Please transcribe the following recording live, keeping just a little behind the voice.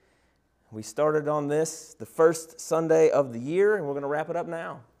We started on this the first Sunday of the year, and we're going to wrap it up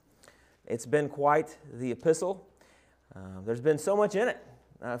now. It's been quite the epistle. There's been so much in it.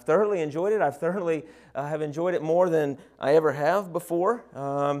 I've thoroughly enjoyed it. I've thoroughly have enjoyed it more than I ever have before.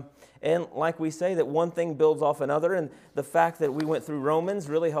 And like we say, that one thing builds off another, and the fact that we went through Romans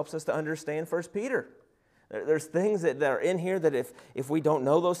really helps us to understand 1 Peter. There's things that are in here that if we don't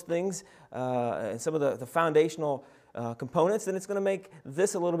know those things, and some of the foundational components, then it's going to make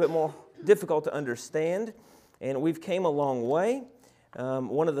this a little bit more difficult to understand. And we've came a long way.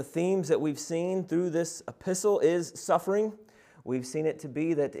 One of the themes that we've seen through this epistle is suffering. We've seen it to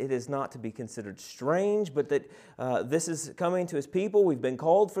be that it is not to be considered strange, but that this is coming to His people. We've been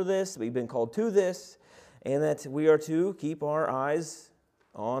called for this. We've been called to this, and that we are to keep our eyes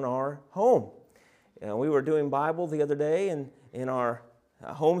on our home. We were doing Bible the other day in our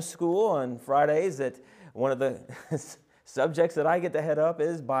home school on Fridays. That one of the subjects that I get to head up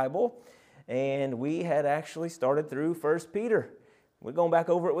is Bible, and we had actually started through 1 Peter. We're going back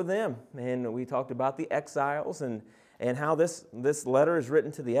over it with them, and we talked about the exiles and how this letter is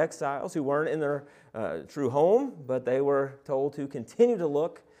written to the exiles who weren't in their true home, but they were told to continue to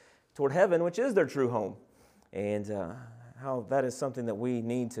look toward heaven, which is their true home, and how that is something that we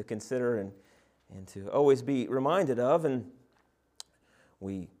need to consider and to always be reminded of. And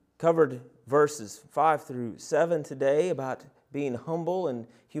we covered verses 5 through 7 today about being humble and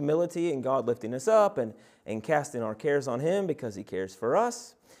humility and God lifting us up and casting our cares on Him because He cares for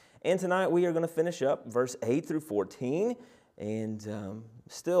us. And tonight we are going to finish up verse 8 through 14, and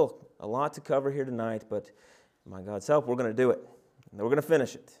still a lot to cover here tonight, but by God's help, we're going to do it. And we're going to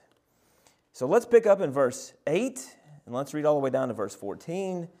finish it. So let's pick up in verse 8, and let's read all the way down to verse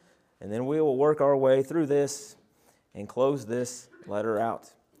 14, and then we will work our way through this and close this letter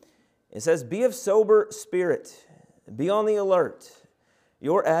out. It says, "Be of sober spirit, be on the alert.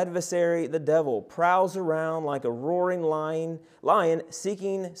 Your adversary, the devil, prowls around like a roaring lion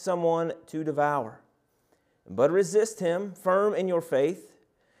seeking someone to devour. But resist him, firm in your faith,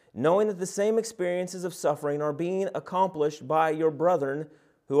 knowing that the same experiences of suffering are being accomplished by your brethren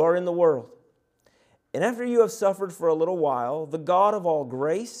who are in the world. And after you have suffered for a little while, the God of all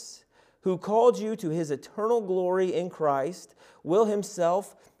grace, who called you to His eternal glory in Christ, will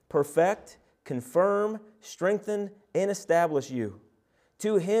Himself perfect, confirm, strengthen, and establish you.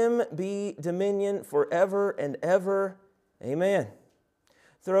 To Him be dominion forever and ever. Amen."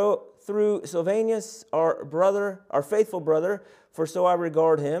 Through Silvanus, our faithful brother, for so I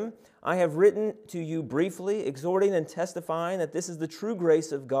regard him, I have written to you briefly, exhorting and testifying that this is the true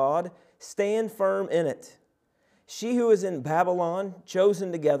grace of God. Stand firm in it. She who is in Babylon,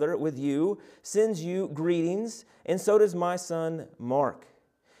 chosen together with you, sends you greetings, and so does my son Mark.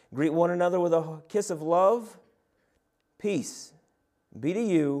 Greet one another with a kiss of love. Peace be to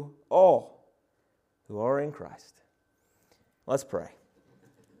you all who are in Christ. Let's pray.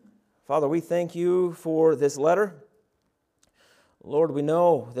 Father, we thank You for this letter. Lord, we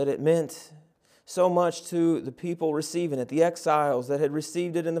know that it meant so much to the people receiving it, the exiles that had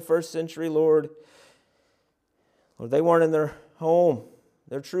received it in the first century, Lord. Lord, they weren't in their home,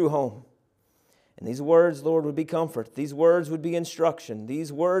 their true home. And these words, Lord, would be comfort. These words would be instruction.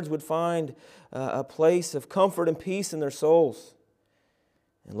 These words would find a place of comfort and peace in their souls.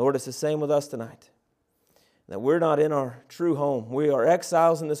 And Lord, it's the same with us tonight, that we're not in our true home. We are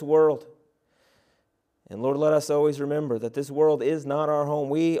exiles in this world. And Lord, let us always remember that this world is not our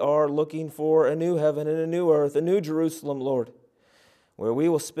home. We are looking for a new heaven and a new earth, a new Jerusalem, Lord, where we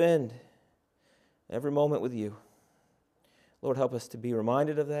will spend every moment with You. Lord, help us to be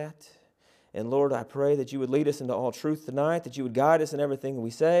reminded of that. And Lord, I pray that You would lead us into all truth tonight, that You would guide us in everything we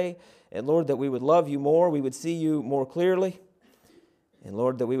say. And Lord, that we would love You more, we would see You more clearly. And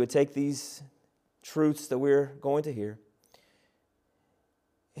Lord, that we would take these truths that we're going to hear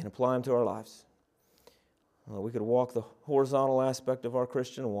and apply them to our lives. We could walk the horizontal aspect of our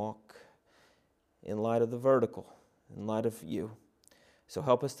Christian walk in light of the vertical, in light of You. So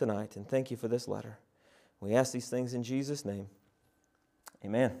help us tonight, and thank You for this letter. We ask these things in Jesus' name.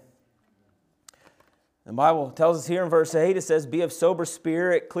 Amen. The Bible tells us here in verse 8, it says, "Be of sober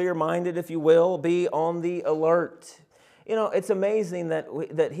spirit, clear-minded, if you will, be on the alert." You know, it's amazing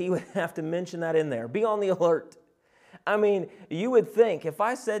that he would have to mention that in there. Be on the alert. I mean, you would think, if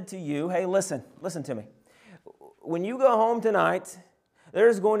I said to you, hey, listen to me. When you go home tonight,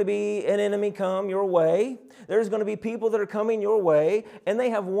 there's going to be an enemy come your way. There's going to be people that are coming your way, and they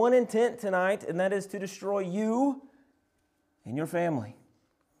have one intent tonight, and that is to destroy you and your family.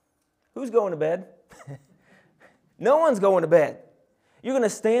 Who's going to bed? No one's going to bed. You're going to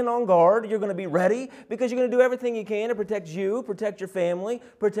stand on guard. You're going to be ready because you're going to do everything you can to protect you, protect your family,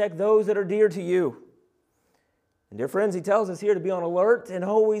 protect those that are dear to you. And dear friends, he tells us here to be on alert and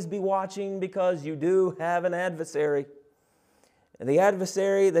always be watching because you do have an adversary. And the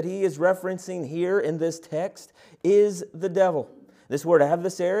adversary that he is referencing here in this text is the devil. This word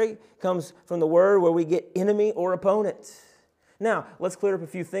adversary comes from the word where we get enemy or opponent. Now, let's clear up a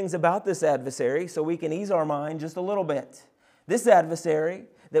few things about this adversary so we can ease our mind just a little bit. This adversary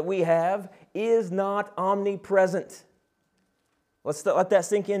that we have is not omnipresent. Let's let that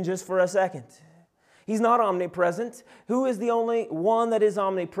sink in just for a second. He's not omnipresent. Who is the only one that is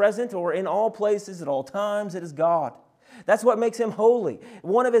omnipresent or in all places at all times? It is God. That's what makes him holy.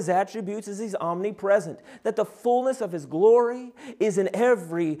 One of his attributes is he's omnipresent, that the fullness of his glory is in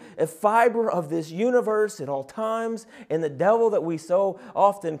every fiber of this universe at all times. And the devil that we so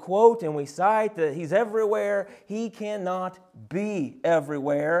often quote and we cite that he's everywhere, he cannot be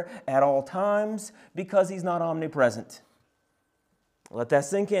everywhere at all times because he's not omnipresent. Let that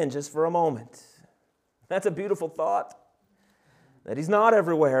sink in just for a moment. That's a beautiful thought, that he's not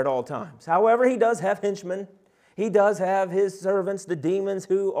everywhere at all times. However, he does have henchmen. He does have his servants, the demons,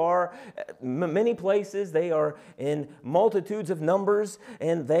 who are many places. They are in multitudes of numbers,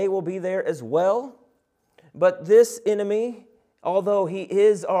 and they will be there as well. But this enemy, although he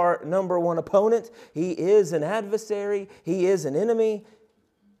is our number one opponent, he is an adversary, he is an enemy.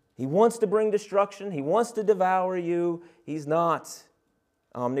 He wants to bring destruction. He wants to devour you. He's not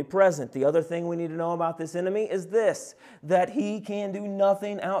omnipresent. The other thing we need to know about this enemy is this, that he can do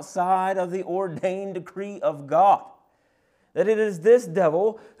nothing outside of the ordained decree of God. That it is this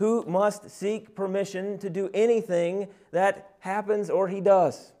devil who must seek permission to do anything that happens or he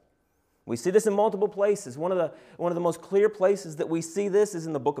does. We see this in multiple places. One of the most clear places that we see this is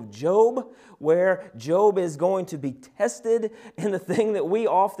in the book of Job, where Job is going to be tested, and the thing that we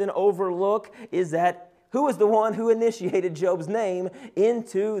often overlook is that who is the one who initiated Job's name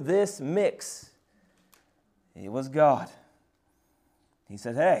into this mix? It was God. He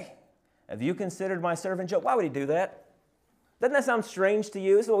said, hey, have you considered my servant Job? Why would he do that? Doesn't that sound strange to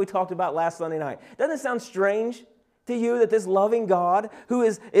you? This is what we talked about last Sunday night. Doesn't it sound strange to you that this loving God, who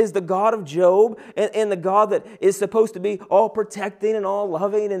is the God of Job, and the God that is supposed to be all protecting and all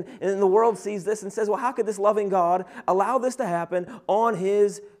loving, and the world sees this and says, well, how could this loving God allow this to happen on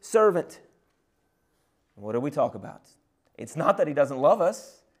his servant? What do we talk about? It's not that he doesn't love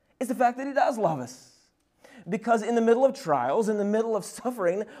us. It's the fact that he does love us. Because in the middle of trials, in the middle of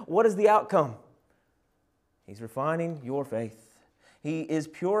suffering, what is the outcome? He's refining your faith. He is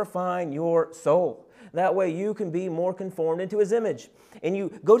purifying your soul. That way you can be more conformed into his image. And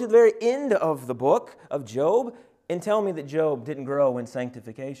you go to the very end of the book of Job and tell me that Job didn't grow in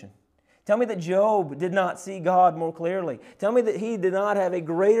sanctification. Tell me that Job did not see God more clearly. Tell me that he did not have a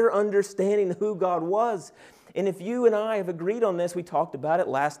greater understanding of who God was. And if you and I have agreed on this, we talked about it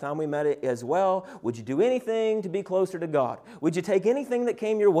last time we met it as well. Would you do anything to be closer to God? Would you take anything that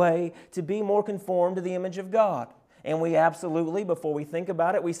came your way to be more conformed to the image of God? And we absolutely, before we think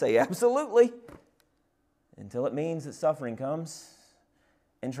about it, we say absolutely. Until it means that suffering comes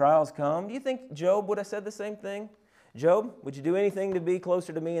and trials come. Do you think Job would have said the same thing? Job, would you do anything to be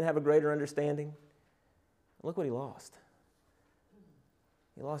closer to me and have a greater understanding? Look what he lost.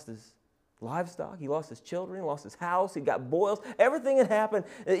 He lost his livestock. He lost his children. He lost his house. He got boils. Everything that happened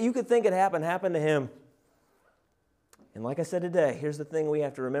that you could think had happened to him. And like I said today, here's the thing we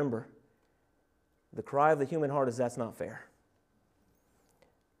have to remember. The cry of the human heart is that's not fair.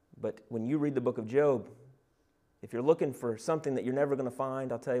 But when you read the book of Job, if you're looking for something that you're never going to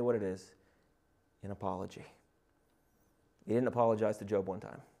find, I'll tell you what it is. An apology. He didn't apologize to Job one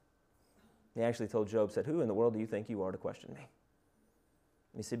time. He actually told Job, said, who in the world do you think you are to question me?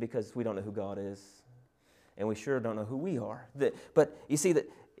 You see, because we don't know who God is, and we sure don't know who we are. But you see that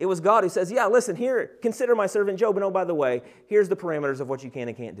it was God who says, yeah, listen, here, consider my servant Job, and oh, by the way, here's the parameters of what you can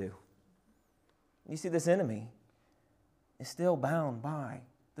and can't do. You see, this enemy is still bound by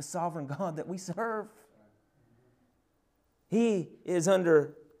the sovereign God that we serve. He is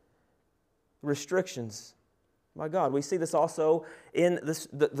under restrictions by God. We see this also in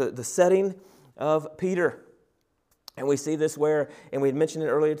the setting of Peter. And we see this where, and we had mentioned it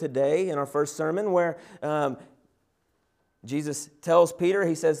earlier today in our first sermon, where Jesus tells Peter,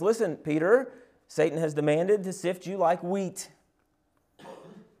 he says, listen, Peter, Satan has demanded to sift you like wheat.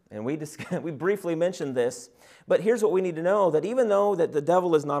 And we briefly mentioned this. But here's what we need to know, that even though that the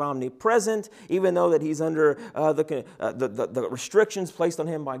devil is not omnipresent, even though that he's under the restrictions placed on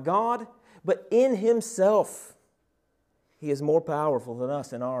him by God, but in himself, he is more powerful than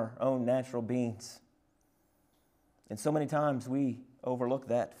us in our own natural beings. And so many times we overlook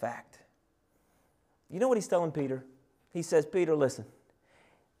that fact. You know what he's telling Peter? He says, Peter, listen,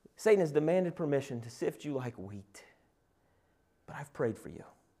 Satan has demanded permission to sift you like wheat, but I've prayed for you.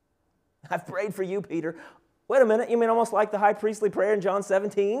 I've prayed for you, Peter. Wait a minute, you mean almost like the high priestly prayer in John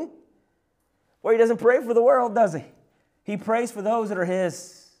 17? Where he doesn't pray for the world, does he? He prays for those that are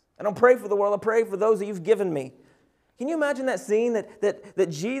his. I don't pray for the world, I pray for those that you've given me. Can you imagine that scene that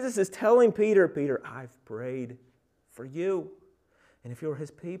Jesus is telling Peter, Peter, I've prayed for you. And if you're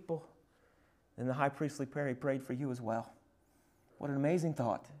his people, then the high priestly prayer, he prayed for you as well. What an amazing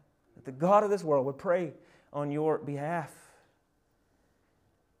thought, that the God of this world would pray on your behalf.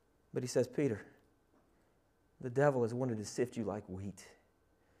 But he says, Peter, the devil has wanted to sift you like wheat.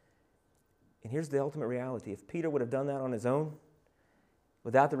 And here's the ultimate reality. If Peter would have done that on his own,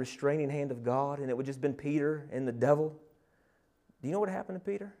 without the restraining hand of God, and it would just been Peter and the devil, do you know what happened to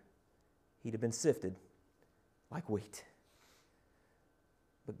Peter? He'd have been sifted like wheat.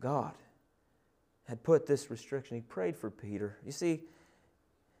 But God had put this restriction. He prayed for Peter. You see,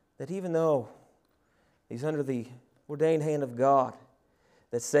 that even though he's under the ordained hand of God,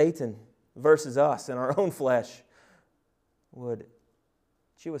 that Satan versus us in our own flesh would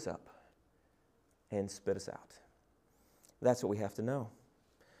chew us up and spit us out. That's what we have to know.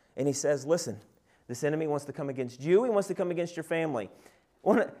 And he says, listen, this enemy wants to come against you. He wants to come against your family.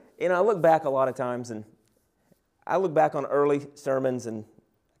 I look back a lot of times, and I look back on early sermons and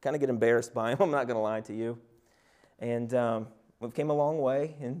kind of get embarrassed by them. I'm not going to lie to you. And we've came a long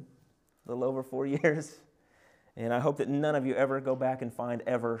way in a little over 4 years. And I hope that none of you ever go back and find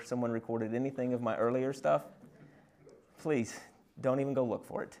ever someone recorded anything of my earlier stuff. Please, don't even go look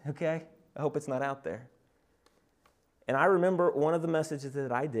for it, okay? I hope it's not out there. And I remember one of the messages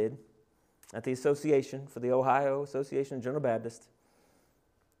that I did at the association for the Ohio Association of General Baptists.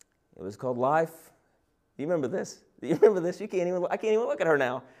 It was called Life. Do you remember this? Do you remember this? I can't even look at her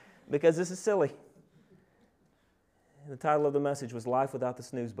now because this is silly. And the title of the message was Life Without the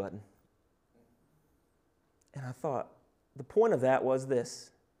Snooze Button. And I thought, the point of that was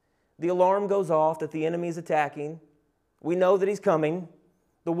this. The alarm goes off that the enemy is attacking. We know that he's coming.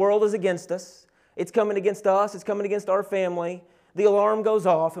 The world is against us. It's coming against us. It's coming against our family. The alarm goes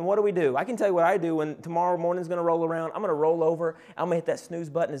off, and what do? I can tell you what I do when tomorrow morning's going to roll around. I'm going to roll over. I'm going to hit that snooze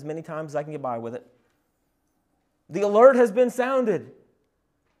button as many times as I can get by with it. The alert has been sounded.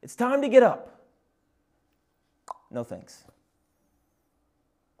 It's time to get up. No thanks.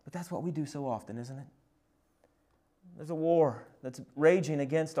 But that's what we do so often, isn't it? There's a war that's raging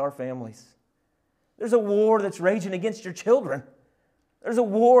against our families. There's a war that's raging against your children. There's a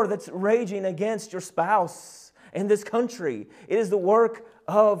war that's raging against your spouse and this country. It is the work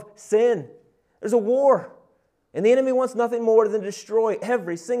of sin. There's a war. And the enemy wants nothing more than to destroy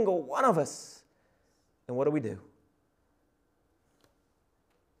every single one of us. And what do?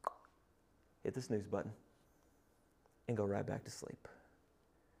 Hit the snooze button and go right back to sleep.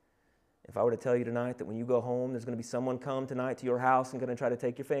 If I were to tell you tonight that when you go home, there's going to be someone come tonight to your house and going to try to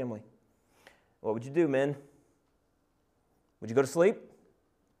take your family, what would you do, men? Would you go to sleep?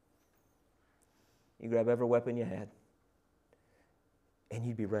 You grab every weapon you had. And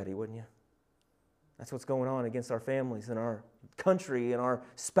you'd be ready, wouldn't you? That's what's going on against our families and our country and our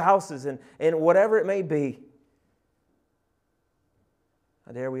spouses and whatever it may be.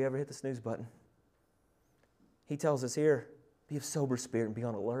 How dare we ever hit the snooze button? He tells us here, be of sober spirit and be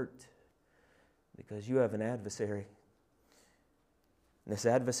on alert because you have an adversary. And this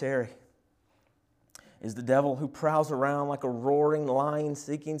adversary is the devil who prowls around like a roaring lion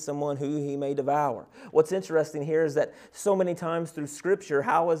seeking someone who he may devour. What's interesting here is that so many times through Scripture,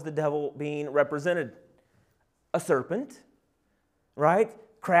 how is the devil being represented? A serpent, right?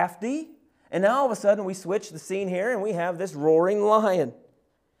 Crafty. And now all of a sudden we switch the scene here and we have this roaring lion.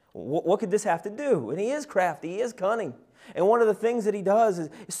 What could this have to do? And he is crafty, he is cunning. And one of the things that he does is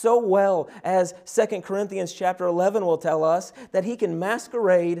so well, as 2 Corinthians chapter 11 will tell us, that he can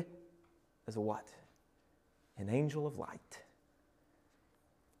masquerade as a what? An angel of light.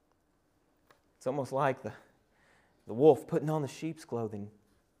 It's almost like the wolf putting on the sheep's clothing.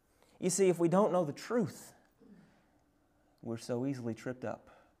 You see, if we don't know the truth, we're so easily tripped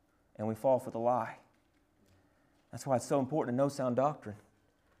up and we fall for the lie. That's why it's so important to know sound doctrine.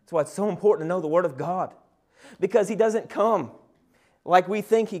 That's why it's so important to know the Word of God. Because He doesn't come like we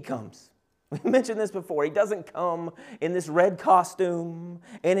think He comes. We mentioned this before. He doesn't come in this red costume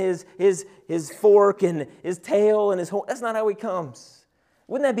and his fork and his tail and his horn. That's not how He comes.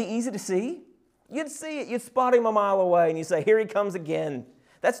 Wouldn't that be easy to see? You'd see it. You'd spot Him a mile away and you say, here He comes again.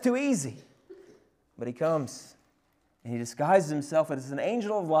 That's too easy. But He comes and He disguises Himself as an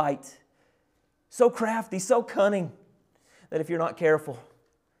angel of light. So crafty, so cunning, that if you're not careful,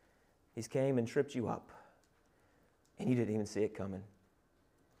 he's came and tripped you up. And you didn't even see it coming.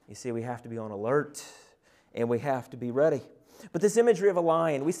 You see, we have to be on alert and we have to be ready. But this imagery of a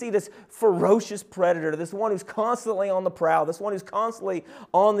lion, we see this ferocious predator, this one who's constantly on the prowl, this one who's constantly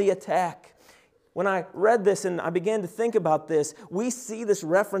on the attack. When I read this and I began to think about this, we see this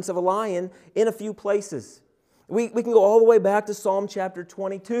reference of a lion in a few places. We can go all the way back to Psalm chapter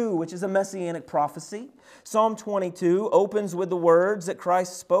 22, which is a messianic prophecy. Psalm 22 opens with the words that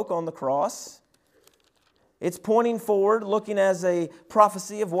Christ spoke on the cross. It's pointing forward, looking as a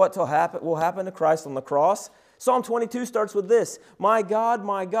prophecy of what will happen to Christ on the cross. Psalm 22 starts with this: my God,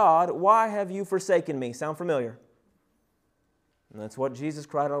 why have you forsaken me? Sound familiar? And that's what Jesus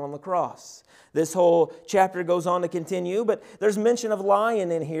cried out on the cross. This whole chapter goes on to continue, but there's mention of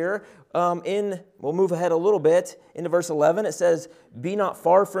lion in here. We'll move ahead a little bit. Into verse 11, it says, be not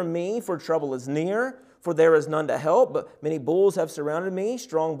far from me, for trouble is near, for there is none to help. But many bulls have surrounded me.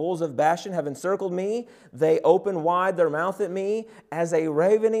 Strong bulls of Bashan have encircled me. They open wide their mouth at me as a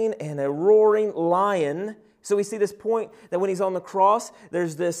ravening and a roaring lion. So we see this point that when he's on the cross,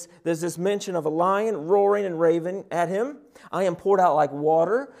 there's this mention of a lion roaring and raving at him. I am poured out like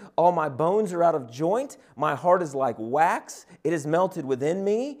water. All my bones are out of joint. My heart is like wax. It is melted within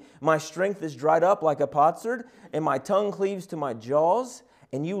me. My strength is dried up like a potsherd, and my tongue cleaves to my jaws.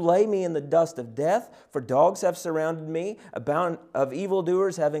 And you lay me in the dust of death, for dogs have surrounded me. A band of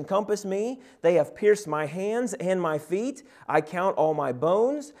evildoers have encompassed me. They have pierced my hands and my feet. I count all my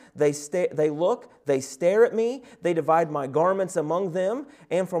bones. They stare at me. They divide my garments among them,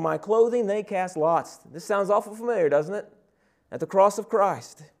 and for my clothing they cast lots. This sounds awful familiar, doesn't it? At the cross of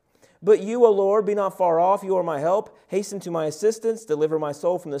Christ. But you, O Lord, be not far off. You are my help. Hasten to my assistance. Deliver my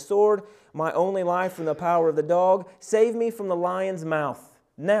soul from the sword, my only life from the power of the dog. Save me from the lion's mouth.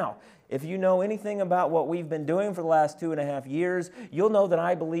 Now, if you know anything about what we've been doing for the last 2.5 years, you'll know that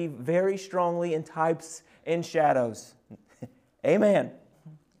I believe very strongly in types and shadows. Amen.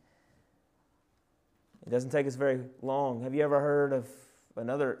 It doesn't take us very long. Have you ever heard of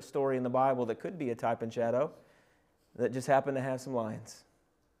another story in the Bible that could be a type and shadow that just happened to have some lions?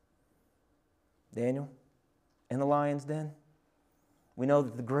 Daniel and the lion's den. We know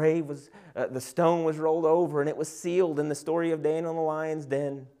that the grave was, the stone was rolled over and it was sealed in the story of Daniel and the lion's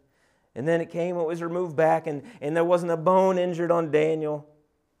den. And then it came, it was removed back, and there wasn't a bone injured on Daniel.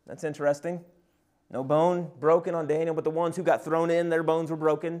 That's interesting. No bone broken on Daniel, but the ones who got thrown in, their bones were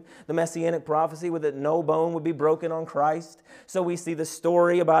broken. The messianic prophecy with that no bone would be broken on Christ. So we see the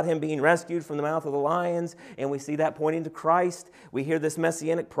story about him being rescued from the mouth of the lions, and we see that pointing to Christ. We hear this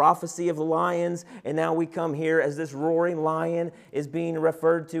messianic prophecy of the lions, and now we come here as this roaring lion is being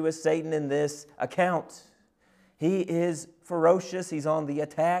referred to as Satan in this account. He is ferocious, he's on the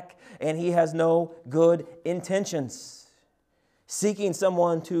attack, and he has no good intentions, seeking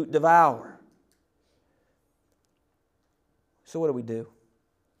someone to devour. So what do we do?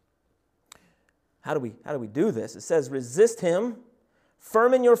 How do we do this? It says, resist him,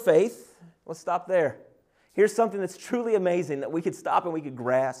 firm in your faith. Let's stop there. Here's something that's truly amazing that we could stop and we could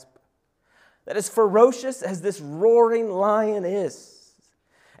grasp. That as ferocious as this roaring lion is,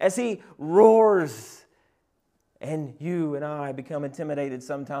 as he roars and you and I become intimidated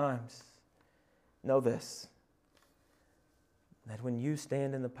sometimes, know this, that when you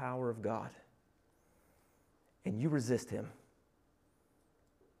stand in the power of God and you resist him,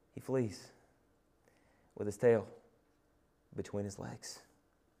 he flees with his tail between his legs.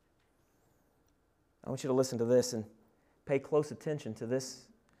 I want you to listen to this and pay close attention to these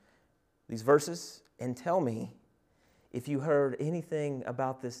verses, and tell me if you heard anything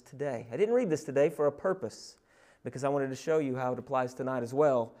about this today. I didn't read this today for a purpose, because I wanted to show you how it applies tonight as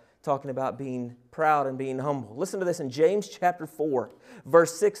well, talking about being proud and being humble. Listen to this in James chapter 4,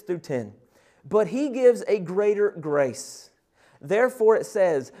 verse 6 through 10. But he gives a greater grace. Therefore it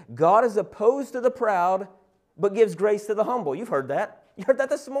says, God is opposed to the proud, but gives grace to the humble. You've heard that. You heard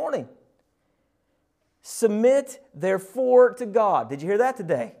that this morning. Submit therefore to God. Did you hear that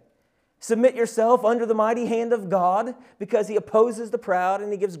today? Submit yourself under the mighty hand of God, because he opposes the proud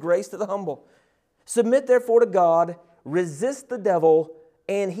and he gives grace to the humble. Submit therefore to God, resist the devil,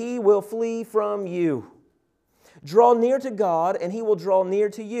 and he will flee from you. Draw near to God, and he will draw near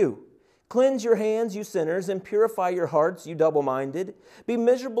to you. Cleanse your hands, you sinners, and purify your hearts, you double-minded. Be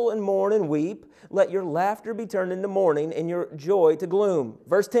miserable and mourn and weep. Let your laughter be turned into mourning and your joy to gloom.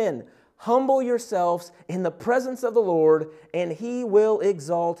 Verse 10, humble yourselves in the presence of the Lord, and he will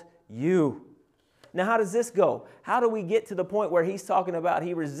exalt you. Now, how does this go? How do we get to the point where he's talking about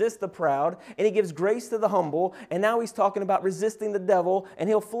he resists the proud and he gives grace to the humble, and now he's talking about resisting the devil and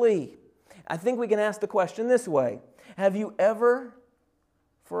he'll flee? I think we can ask the question this way. Have you ever,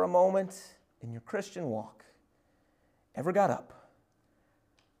 for a moment in your Christian walk, ever got up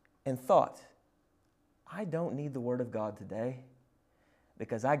and thought, I don't need the Word of God today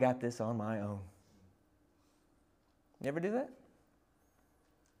because I got this on my own? You ever do that?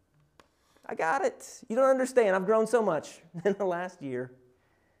 I got it. You don't understand. I've grown so much in the last year.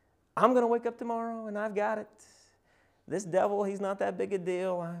 I'm going to wake up tomorrow and I've got it. This devil, he's not that big a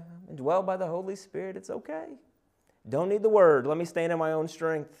deal. I'm indwelled by the Holy Spirit. It's okay. Don't need the Word. Let me stand in my own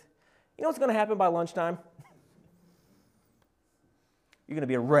strength. You know what's going to happen by lunchtime? You're going to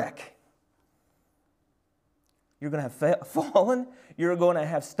be a wreck. You're going to have fallen. You're going to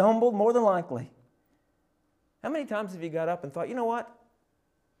have stumbled, more than likely. How many times have you got up and thought, you know what?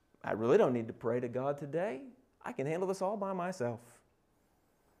 I really don't need to pray to God today. I can handle this all by myself.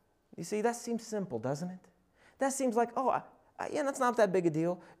 You see, that seems simple, doesn't it? That seems like, yeah, that's not that big a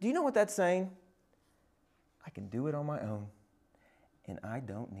deal. Do you know what that's saying? I can do it on my own, and I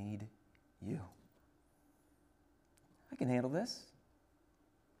don't need you. I can handle this.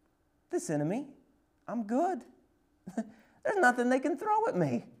 This enemy, I'm good. There's nothing they can throw at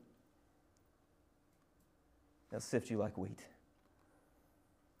me. They'll sift you like wheat. Do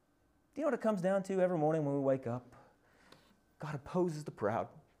you know what it comes down to every morning when we wake up? God opposes the proud.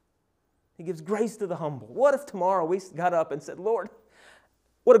 He gives grace to the humble. What if tomorrow we got up and said, Lord,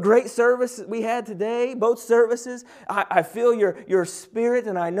 what a great service we had today, both services. I feel your Spirit,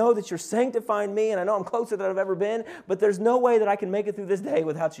 and I know that you're sanctifying me, and I know I'm closer than I've ever been, but there's no way that I can make it through this day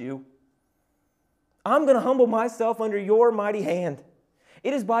without you. I'm going to humble myself under your mighty hand.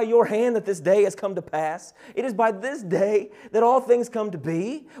 It is by your hand that this day has come to pass. It is by this day that all things come to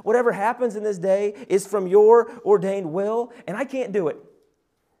be. Whatever happens in this day is from your ordained will, and I can't do it.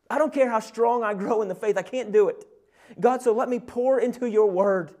 I don't care how strong I grow in the faith. I can't do it. God, so let me pour into your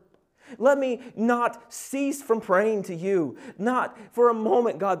word. Let me not cease from praying to you. Not for a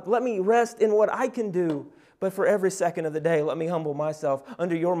moment, God. Let me rest in what I can do. But for every second of the day, let me humble myself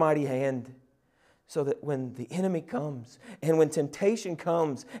under your mighty hand. So that when the enemy comes, and when temptation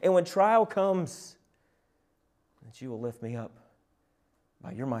comes, and when trial comes, that you will lift me up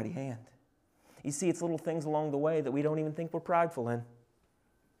by your mighty hand. You see, it's little things along the way that we don't even think we're prideful in.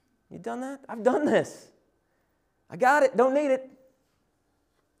 You done that? I've done this. I got it. Don't need it.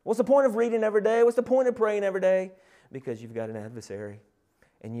 What's the point of reading every day? What's the point of praying every day? Because you've got an adversary,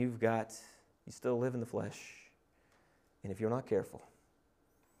 and you still live in the flesh. And if you're not careful,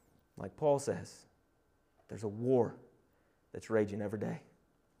 like Paul says, there's a war that's raging every day.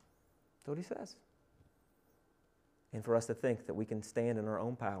 That's what he says. And for us to think that we can stand in our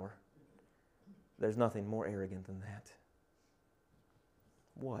own power, there's nothing more arrogant than that.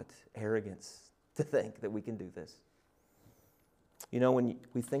 What arrogance to think that we can do this. You know, when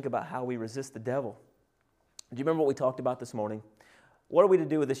we think about how we resist the devil, do you remember what we talked about this morning? What are we to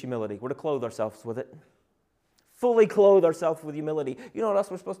do with this humility? We're to clothe ourselves with it. Fully clothe ourselves with humility. You know what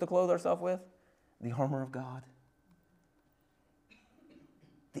else we're supposed to clothe ourselves with? The armor of God.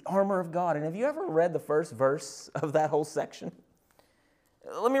 The armor of God. And have you ever read the first verse of that whole section?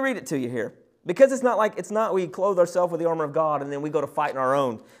 Let me read it to you here. Because it's not we clothe ourselves with the armor of God and then we go to fight on our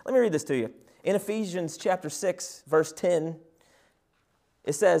own. Let me read this to you. In Ephesians chapter 6, verse 10,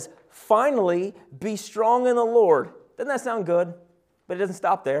 it says, finally, be strong in the Lord. Doesn't that sound good? But it doesn't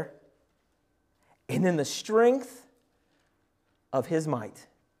stop there. And in the strength of His might.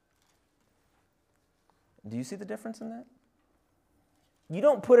 Do you see the difference in that? You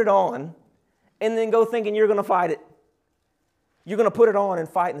don't put it on and then go thinking you're going to fight it. You're going to put it on and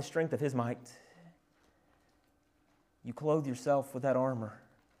fight in the strength of His might. You clothe yourself with that armor.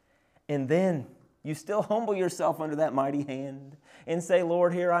 And then you still humble yourself under that mighty hand and say,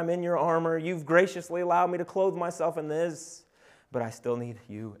 Lord, here I'm in your armor. You've graciously allowed me to clothe myself in this, but I still need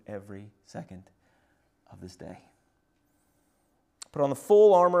you every second of this day. Put on the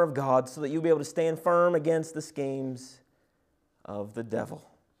full armor of God so that you'll be able to stand firm against the schemes of the devil.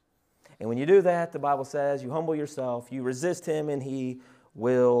 And when you do that, the Bible says, you humble yourself, you resist him, and he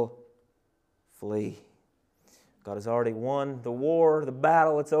will flee. God has already won the war, the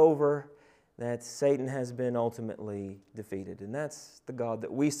battle, it's over. That Satan has been ultimately defeated. And that's the God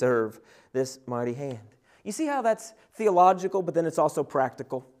that we serve, this mighty hand. You see how that's theological, but then it's also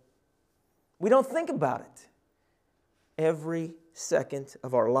practical? We don't think about it. Every second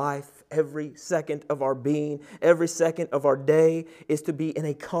of our life, every second of our being, every second of our day is to be in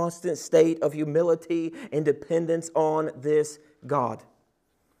a constant state of humility and dependence on this God.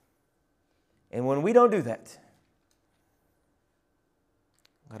 And when we don't do that,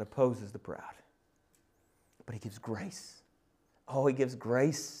 God opposes the proud. But He gives grace. Oh, He gives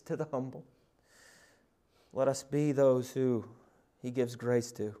grace to the humble. Let us be those who He gives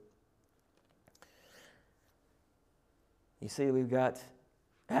grace to. You see, we've got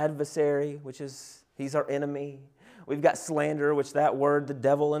adversary, which is, he's our enemy. We've got slander, which that word, the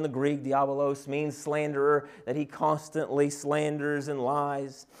devil in the Greek, diabolos, means slanderer, that he constantly slanders and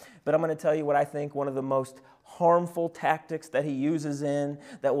lies. But I'm going to tell you what I think one of the most harmful tactics that he uses in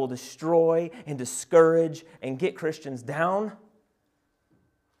that will destroy and discourage and get Christians down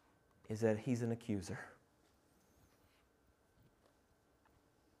is that he's an accuser.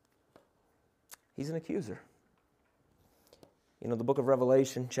 He's an accuser. You know, the book of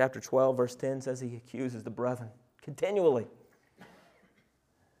Revelation, chapter 12, verse 10 says he accuses the brethren continually.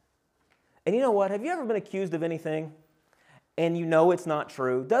 And you know what? Have you ever been accused of anything and you know it's not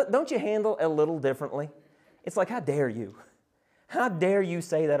true? Don't you handle it a little differently? It's like, how dare you? How dare you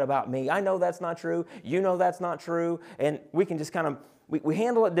say that about me? I know that's not true. You know that's not true. And we can just kind of, we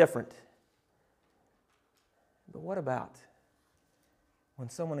handle it different. But what about when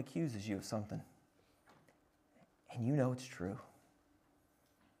someone accuses you of something and you know it's true?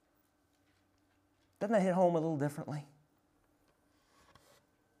 Doesn't that hit home a little differently?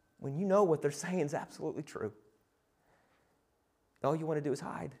 When you know what they're saying is absolutely true, all you want to do is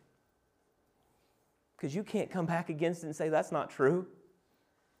hide. Because you can't come back against it and say, that's not true.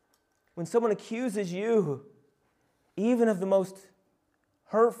 When someone accuses you, even of the most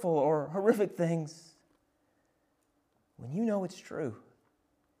hurtful or horrific things, when you know it's true,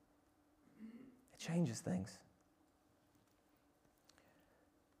 it changes things.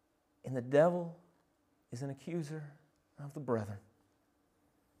 And the devil is an accuser of the brethren.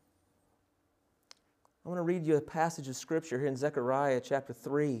 I want to read you a passage of Scripture here in Zechariah chapter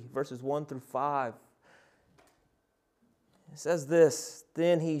 3, verses 1 through 5. It says this,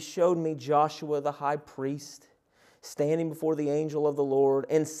 "Then he showed me Joshua the high priest standing before the angel of the Lord,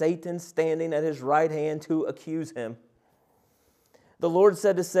 and Satan standing at his right hand to accuse him. The Lord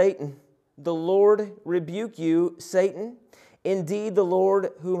said to Satan, 'The Lord rebuke you, Satan. Indeed, the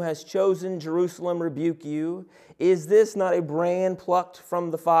Lord whom has chosen Jerusalem rebuke you. Is this not a brand plucked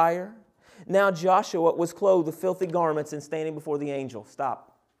from the fire?' Now Joshua was clothed with filthy garments and standing before the angel."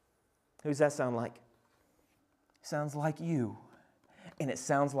 Stop. Who's that sound like? It sounds like you, and it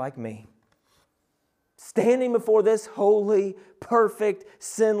sounds like me. Standing before this holy, perfect,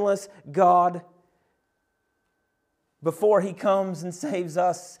 sinless God, before He comes and saves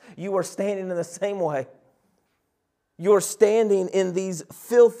us, you are standing in the same way. You're standing in these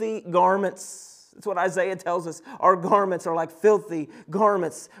filthy garments. That's what Isaiah tells us. Our garments are like filthy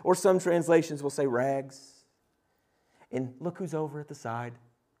garments, or some translations will say rags. And look who's over at the side.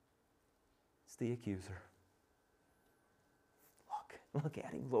 It's the accuser. Look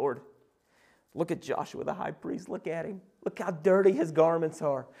at him, Lord. Look at Joshua the high priest. Look at him. Look how dirty his garments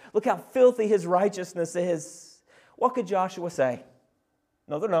are. Look how filthy his righteousness is. What could Joshua say?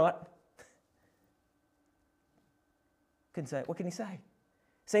 No, they're not. What can he say?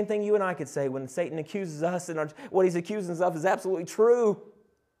 Same thing you and I could say when Satan accuses us, and what he's accusing us of is absolutely true.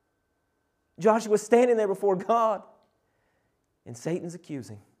 Joshua's standing there before God, and Satan's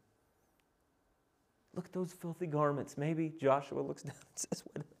accusing. Look at those filthy garments. Maybe Joshua looks down and says,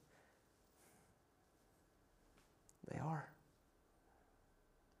 "What? They are.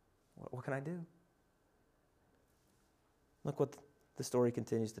 What can I do?" Look what the story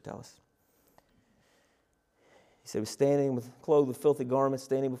continues to tell us. He said, he was standing clothed with filthy garments,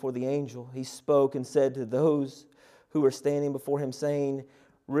 standing before the angel. He spoke and said to those who were standing before him, saying,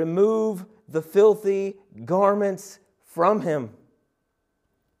 "Remove the filthy garments from him."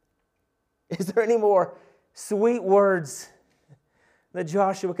 Is there any more sweet words that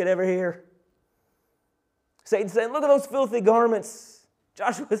Joshua could ever hear? Satan saying, "Look at those filthy garments."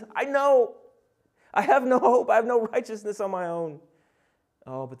 Joshua says, "I know. I have no hope. I have no righteousness on my own."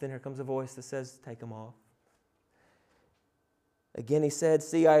 Oh, but then here comes a voice that says, "Take them off." Again he said,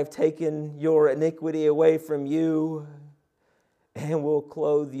 "See, I have taken your iniquity away from you and will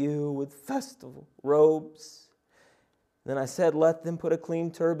clothe you with festival robes." Then I said, "Let them put a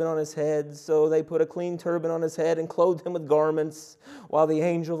clean turban on his head." So they put a clean turban on his head and clothed him with garments, while the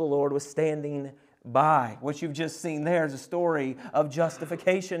angel of the Lord was standing by. What you've just seen there is a story of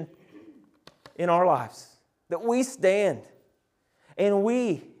justification in our lives. That we stand and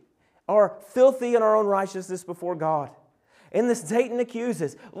we are filthy in our own righteousness before God. And this Satan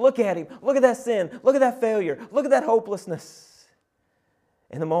accuses, look at him, look at that sin, look at that failure, look at that hopelessness.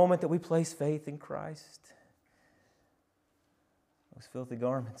 In the moment that we place faith in Christ, those filthy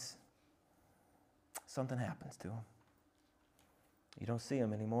garments, something happens to them. You don't see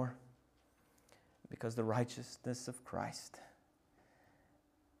them anymore because the righteousness of Christ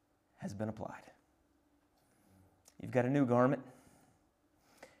has been applied. You've got a new garment.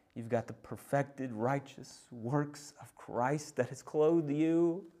 You've got the perfected righteous works of Christ that has clothed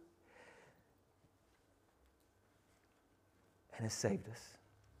you and has saved us.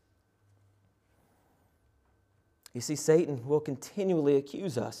 You see, Satan will continually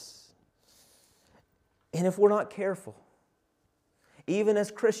accuse us. And if we're not careful, even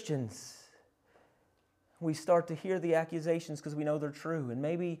as Christians, we start to hear the accusations because we know they're true. And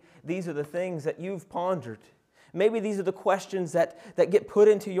maybe these are the things that you've pondered. Maybe these are the questions that get put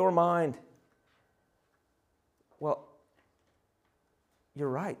into your mind. Well, you're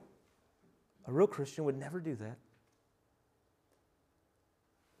right. A real Christian would never do that.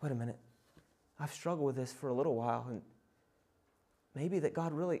 Wait a minute. I've struggled with this for a little while, and maybe that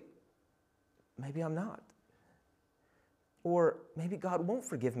God really, maybe I'm not. Or maybe God won't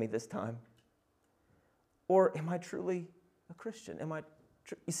forgive me this time. Or am I truly a Christian?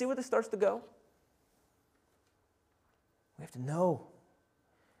 You see where this starts to go? We have to know.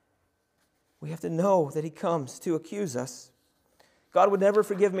 We have to know that He comes to accuse us. God would never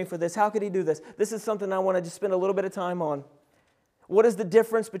forgive me for this. How could He do this? This is something I want to just spend a little bit of time on. What is the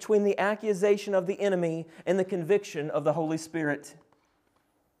difference between the accusation of the enemy and the conviction of the Holy Spirit?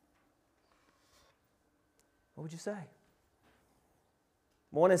 What would you say?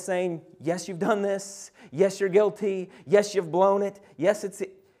 One is saying, yes, you've done this. Yes, you're guilty. Yes, you've blown it. Yes,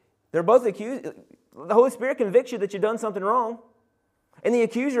 they're both accused. The Holy Spirit convicts you that you've done something wrong. And the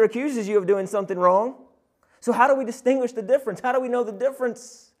accuser accuses you of doing something wrong. So how do we distinguish the difference? How do we know the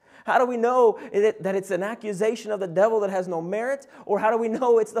difference? How do we know that it's an accusation of the devil that has no merit? Or how do we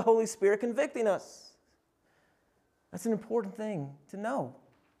know it's the Holy Spirit convicting us? That's an important thing to know.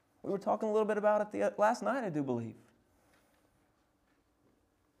 We were talking a little bit about it last night, I do believe.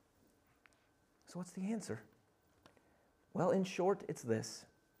 So what's the answer? Well, in short, it's this.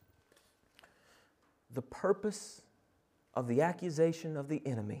 The purpose of the accusation of the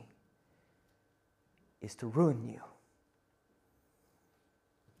enemy is to ruin you.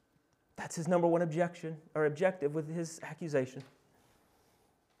 That's his number one objective with his accusation.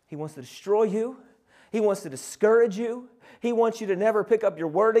 He wants to destroy you. He wants to discourage you. He wants you to never pick up your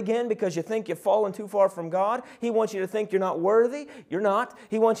word again because you think you've fallen too far from God. He wants you to think you're not worthy. You're not.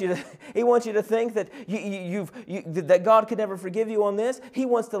 He wants you to think that that God could never forgive you on this. He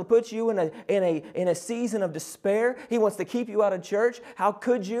wants to put you in a season of despair. He wants to keep you out of church. How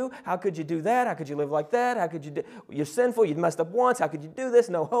could you? How could you do that? How could you live like that? How could you do? You're sinful. You messed up once. How could you do this?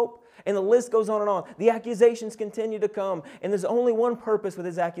 No hope. And the list goes on and on. The accusations continue to come. And there's only one purpose with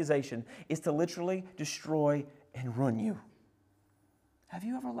his accusation, is to literally destroy and ruin you. Have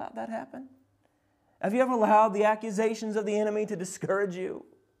you ever allowed that happen? Have you ever allowed the accusations of the enemy to discourage you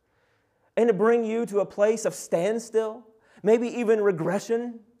and to bring you to a place of standstill, maybe even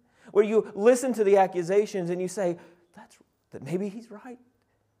regression, where you listen to the accusations and you say, that maybe he's right.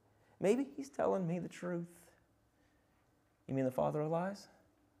 Maybe he's telling me the truth. You mean the father of lies?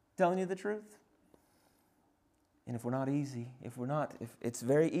 Telling you the truth? And if it's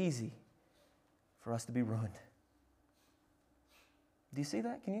very easy for us to be ruined. Do you see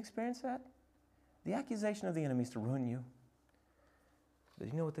that? Can you experience that? The accusation of the enemy is to ruin you. But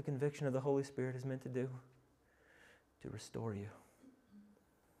you know what the conviction of the Holy Spirit is meant to do? To restore you.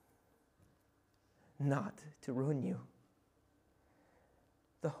 Not to ruin you.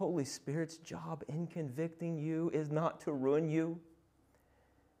 The Holy Spirit's job in convicting you is not to ruin you.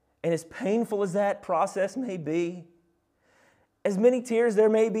 And as painful as that process may be, as many tears there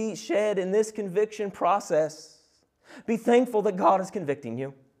may be shed in this conviction process, be thankful that God is convicting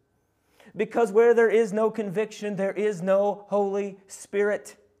you. Because where there is no conviction, there is no Holy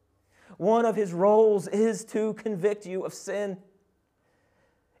Spirit. One of His roles is to convict you of sin.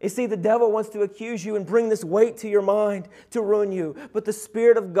 You see, the devil wants to accuse you and bring this weight to your mind to ruin you. But the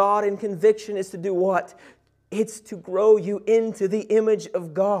Spirit of God in conviction is to do what? It's to grow you into the image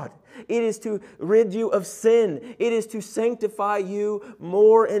of God. It is to rid you of sin. It is to sanctify you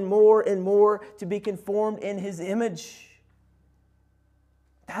more and more and more to be conformed in His image.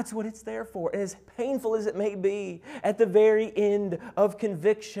 That's what it's there for. And as painful as it may be, at the very end of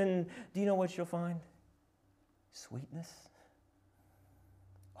conviction, do you know what you'll find? Sweetness.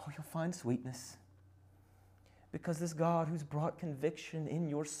 Oh, you'll find sweetness. Because this God who's brought conviction in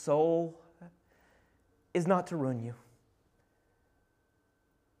your soul is not to ruin you,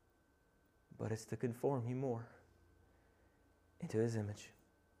 but it's to conform you more into His image.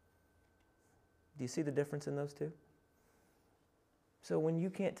 Do you see the difference in those two? So when you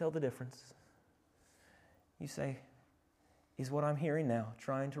can't tell the difference, you say, is what I'm hearing now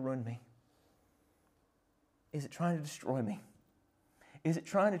trying to ruin me? Is it trying to destroy me? Is it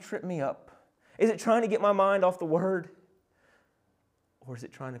trying to trip me up? Is it trying to get my mind off the Word? Or is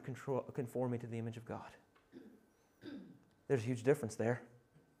it trying to conform me to the image of God? There's a huge difference there.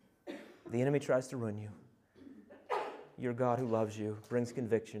 The enemy tries to ruin you. Your God who loves you brings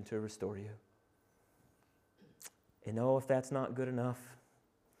conviction to restore you. And oh, if that's not good enough,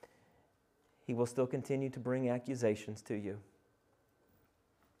 he will still continue to bring accusations to you.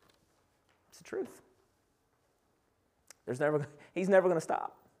 It's the truth. He's never going to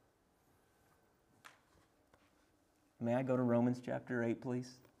stop. May I go to Romans chapter 8,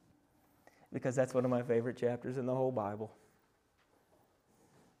 please? Because that's one of my favorite chapters in the whole Bible.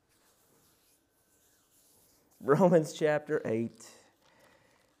 Romans chapter 8.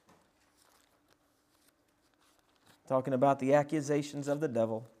 Talking about the accusations of the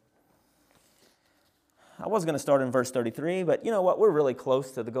devil. I was going to start in verse 33, but you know what? We're really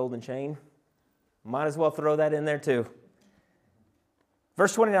close to the golden chain. Might as well throw that in there too.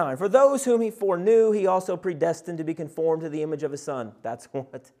 Verse 29, for those whom he foreknew, he also predestined to be conformed to the image of his Son. That's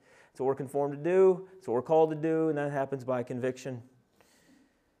what we're conformed to do. That's what we're called to do, and that happens by conviction.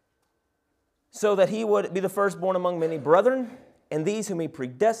 So that he would be the firstborn among many brethren, and these whom he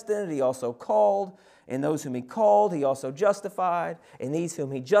predestined, he also called, and those whom he called, he also justified, and these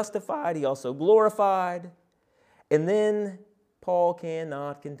whom he justified, he also glorified. And then Paul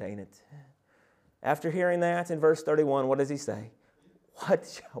cannot contain it. After hearing that, in verse 31, what does he say? What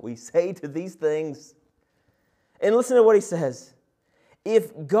shall we say to these things? And listen to what he says.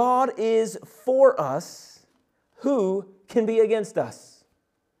 If God is for us, who can be against us?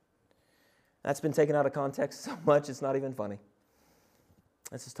 That's been taken out of context so much it's not even funny.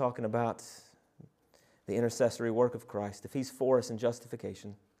 This is talking about the intercessory work of Christ. If he's for us in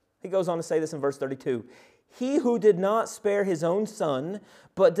justification. He goes on to say this in verse 32. He who did not spare his own Son,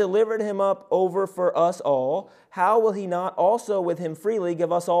 but delivered him up over for us all, how will he not also with him freely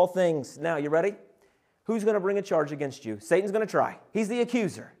give us all things? Now, you ready? Who's going to bring a charge against you? Satan's going to try. He's the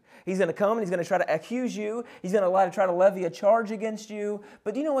accuser. He's going to come and he's going to try to accuse you. He's going to try to levy a charge against you.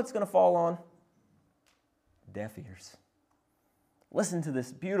 But do you know what's going to fall on? Deaf ears. Listen to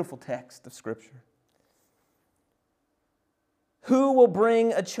this beautiful text of Scripture. Who will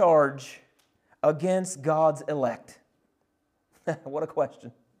bring a charge against God's elect? What a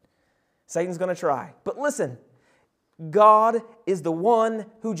question. Satan's going to try. But listen, God is the one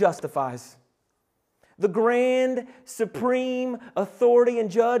who justifies. The grand, supreme authority and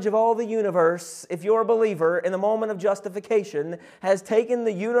judge of all the universe, if you're a believer, in the moment of justification, has taken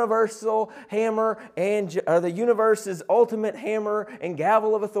the universal hammer or the universe's ultimate hammer and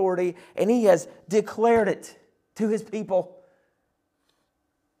gavel of authority, and he has declared it to his people.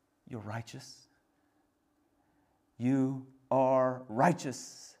 You're righteous. You are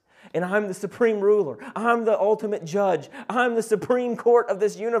righteous. And I'm the supreme ruler. I'm the ultimate judge. I'm the supreme court of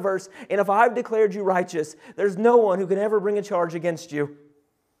this universe. And if I've declared you righteous, there's no one who can ever bring a charge against you.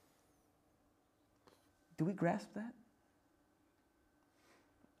 Do we grasp that?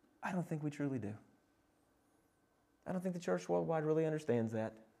 I don't think we truly do. I don't think the church worldwide really understands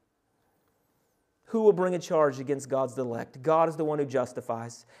that. Who will bring a charge against God's elect? God is the one who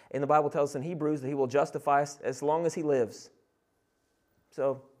justifies. And the Bible tells us in Hebrews that he will justify us as long as he lives.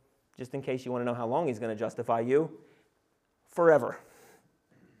 So, just in case you want to know how long he's going to justify you, forever.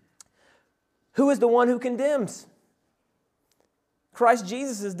 Who is the one who condemns? Christ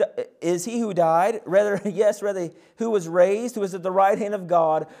Jesus is he who died, rather who was raised, who is at the right hand of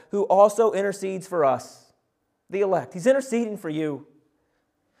God, who also intercedes for us, the elect. He's interceding for you.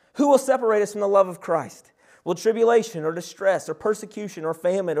 Who will separate us from the love of Christ? Will tribulation or distress or persecution or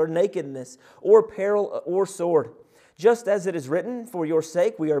famine or nakedness or peril or sword? Just as it is written, for your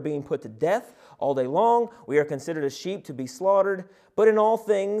sake we are being put to death all day long. We are considered as sheep to be slaughtered. But in all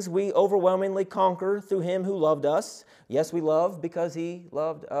things we overwhelmingly conquer through him who loved us. Yes, we love because he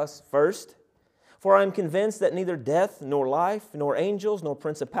loved us first. For I am convinced that neither death, nor life, nor angels, nor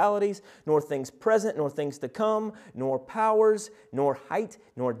principalities, nor things present, nor things to come, nor powers, nor height,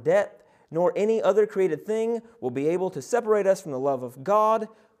 nor depth, nor any other created thing will be able to separate us from the love of God,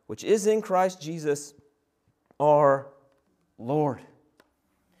 which is in Christ Jesus our Lord.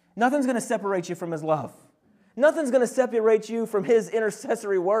 Nothing's going to separate you from his love. Nothing's going to separate you from his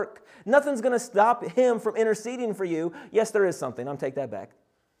intercessory work. Nothing's going to stop him from interceding for you. Yes, there is something. I'll take that back.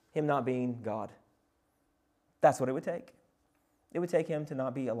 Him not being God. That's what it would take. It would take him to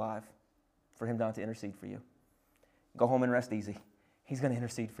not be alive for him not to intercede for you. Go home and rest easy. He's going to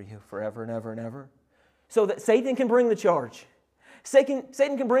intercede for you forever and ever and ever. So that Satan can bring the charge. Satan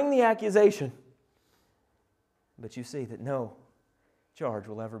can bring the accusation. But you see that no charge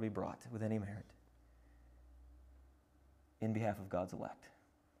will ever be brought with any merit. in behalf of God's elect.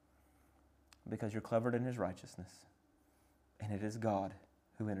 Because you're covered in His righteousness. And it is God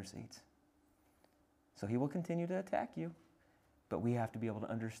who intercedes. So He will continue to attack you. But we have to be able to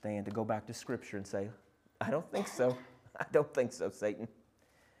understand, to go back to Scripture and say, I don't think so. I don't think so, Satan.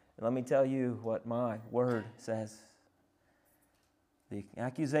 And let me tell you what my word says. The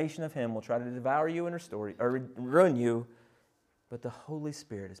accusation of him will try to devour you and restore you, or ruin you. But the Holy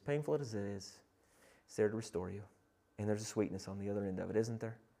Spirit, as painful as it is there to restore you. And there's a sweetness on the other end of it, isn't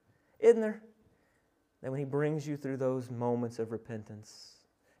there? Isn't there? That when He brings you through those moments of repentance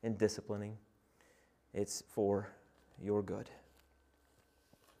and disciplining, it's for your good.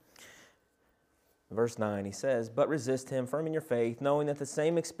 Verse 9, he says, but resist him, firm in your faith, knowing that the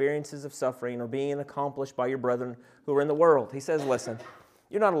same experiences of suffering are being accomplished by your brethren who are in the world. He says, listen,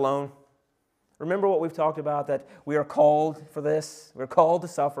 you're not alone. Remember what we've talked about, that we are called for this. We're called to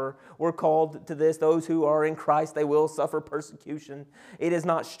suffer. We're called to this. Those who are in Christ, they will suffer persecution. It is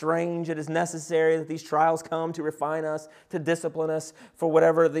not strange. It is necessary that these trials come to refine us, to discipline us for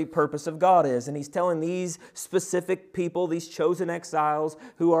whatever the purpose of God is. And he's telling these specific people, these chosen exiles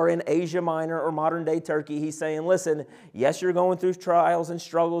who are in Asia Minor or modern-day Turkey, he's saying, listen, yes, you're going through trials and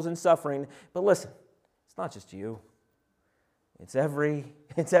struggles and suffering, but listen, it's not just you. It's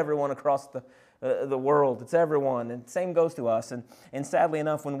everyone across the world. It's everyone. And same goes to us. And sadly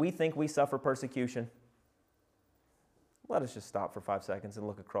enough, when we think we suffer persecution, let us just stop for 5 seconds and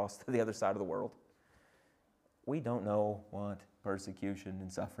look across to the other side of the world. We don't know what persecution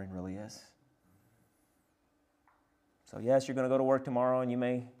and suffering really is. So yes, you're going to go to work tomorrow and you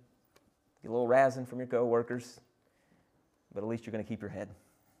may get a little razzing from your coworkers, but at least you're going to keep your head.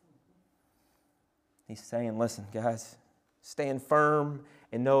 He's saying, listen, guys, stand firm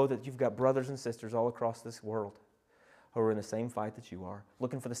and know that you've got brothers and sisters all across this world who are in the same fight that you are,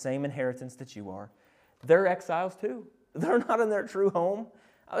 looking for the same inheritance that you are. They're exiles too. They're not in their true home.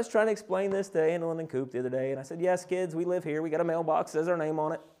 I was trying to explain this to Annalyn and Coop the other day, and I said, yes, kids, we live here. We got a mailbox, says our name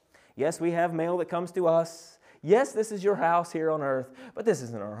on it. Yes, we have mail that comes to us. Yes, this is your house here on earth, but this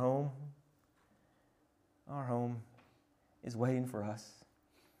isn't our home. Our home is waiting for us.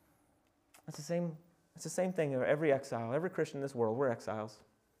 It's the same thing. Every exile, every Christian in this world, we're exiles.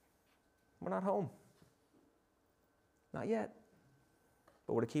 We're not home. Not yet.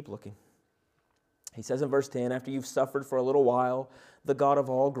 But we're to keep looking. He says in verse 10, after you've suffered for a little while, the God of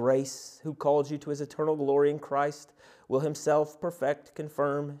all grace, who called you to His eternal glory in Christ, will Himself perfect,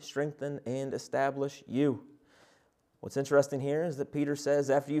 confirm, strengthen, and establish you. What's interesting here is that Peter says,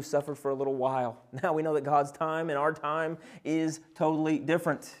 after you've suffered for a little while. Now we know that God's time and our time is totally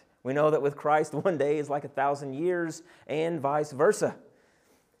different. We know that with Christ, one day is like 1,000 years, and vice versa.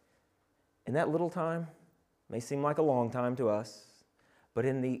 And that little time may seem like a long time to us, but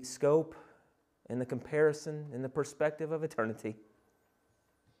in the scope, in the comparison, in the perspective of eternity,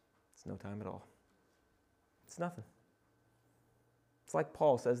 it's no time at all. It's nothing. It's like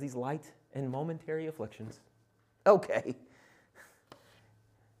Paul says, these light and momentary afflictions. Okay.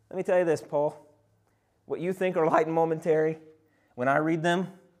 Let me tell you this, Paul. What you think are light and momentary, when I read them,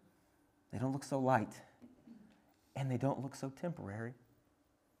 they don't look so light, and they don't look so temporary.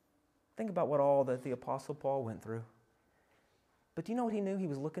 Think about what all that the Apostle Paul went through. But do you know what he knew? He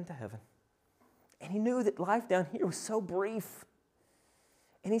was looking to heaven. And he knew that life down here was so brief.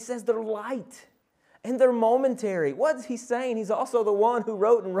 And he says they're light, and they're momentary. What's he saying? He's also the one who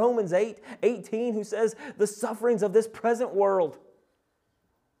wrote in Romans 8:18, who says the sufferings of this present world,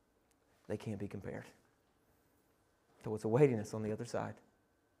 they can't be compared to what's awaiting us on the other side.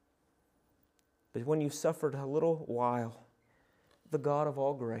 But when you've suffered a little while, the God of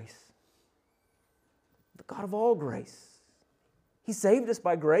all grace, the God of all grace, He saved us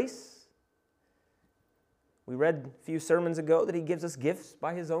by grace. We read a few sermons ago that He gives us gifts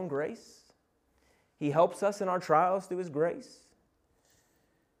by His own grace. He helps us in our trials through His grace.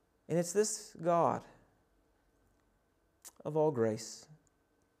 And it's this God of all grace.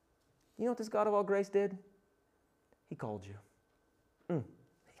 You know what this God of all grace did? He called you.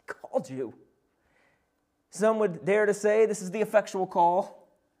 He called you. Some would dare to say this is the effectual call.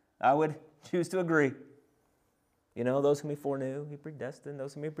 I would choose to agree. You know, those whom He foreknew, He predestined.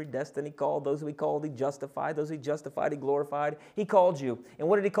 Those whom He predestined, He called. Those whom He called, He justified. Those whom He justified, He glorified. He called you. And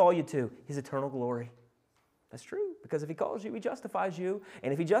what did He call you to? His eternal glory. That's true, because if He calls you, He justifies you.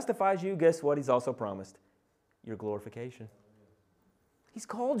 And if He justifies you, guess what He's also promised? Your glorification. He's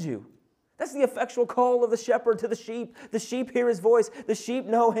called you. That's the effectual call of the shepherd to the sheep. The sheep hear His voice. The sheep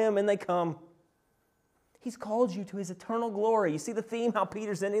know Him, and they come. He's called you to His eternal glory. You see the theme, how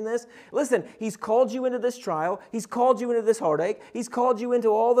Peter's ending this? Listen, He's called you into this trial. He's called you into this heartache. He's called you into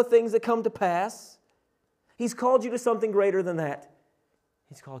all the things that come to pass. He's called you to something greater than that.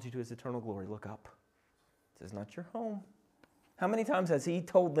 He's called you to His eternal glory. Look up. This is not your home. How many times has He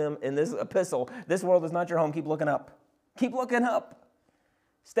told them in this epistle, this world is not your home, keep looking up. Keep looking up.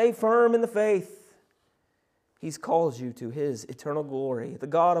 Stay firm in the faith. He's called you to His eternal glory, the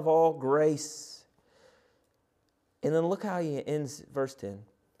God of all grace. And then look how He ends verse 10.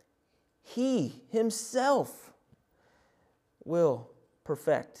 He Himself will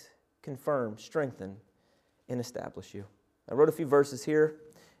perfect, confirm, strengthen, and establish you. I wrote a few verses here.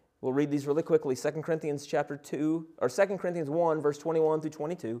 We'll read these really quickly. 2 Corinthians chapter 2, or 2 Corinthians 1, verse 21 through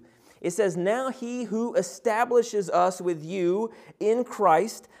 22. It says, "Now He who establishes us with you in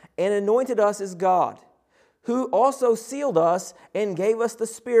Christ and anointed us is God, who also sealed us and gave us the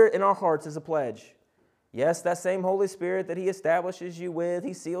Spirit in our hearts as a pledge." Yes, that same Holy Spirit that He establishes you with,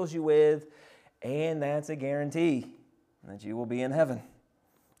 He seals you with, and that's a guarantee that you will be in heaven.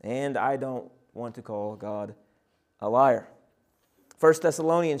 And I don't want to call God a liar. 1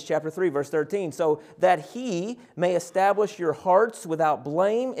 Thessalonians chapter 3, verse 13, "So that He may establish your hearts without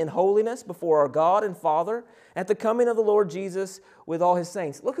blame in holiness before our God and Father at the coming of the Lord Jesus with all His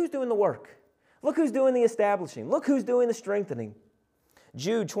saints." Look who's doing the work. Look who's doing the establishing. Look who's doing the strengthening.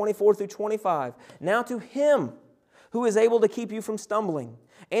 Jude 24 through 25, "Now to Him who is able to keep you from stumbling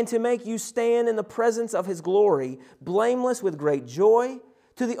and to make you stand in the presence of His glory, blameless with great joy,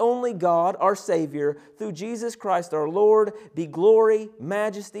 to the only God, our Savior, through Jesus Christ our Lord, be glory,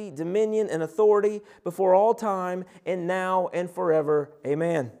 majesty, dominion, and authority before all time, and now and forever.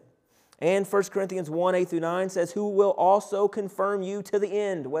 Amen." And 1 Corinthians 1, 8 through 9 says, "Who will also confirm you to the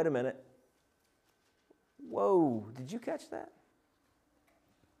end." Wait a minute. Whoa, did you catch that?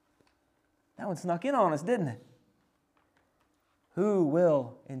 That one snuck in on us, didn't it? Who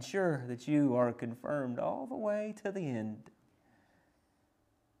will ensure that you are confirmed all the way to the end?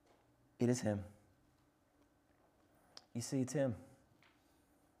 It is Him. You see, it's Him.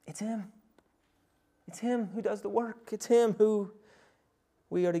 It's Him. It's Him who does the work. It's Him who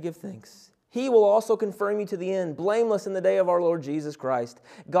we are to give thanks. He will also confirm you to the end, blameless in the day of our Lord Jesus Christ.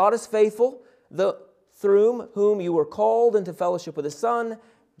 God is faithful, through whom you were called into fellowship with His Son,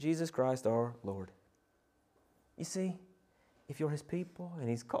 Jesus Christ our Lord. You see, if you're His people and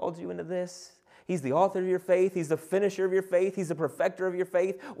He's called you into this, He's the author of your faith. He's the finisher of your faith. He's the perfecter of your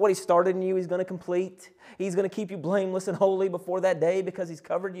faith. What He started in you, He's going to complete. He's going to keep you blameless and holy before that day because He's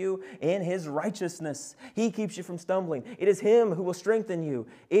covered you in His righteousness. He keeps you from stumbling. It is Him who will strengthen you.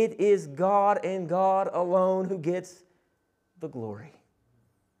 It is God and God alone who gets the glory.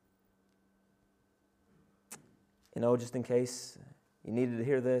 You know, just in case you needed to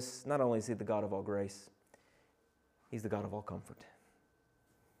hear this, not only is He the God of all grace, He's the God of all comfort.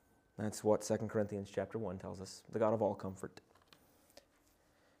 That's what 2 Corinthians chapter 1 tells us, the God of all comfort.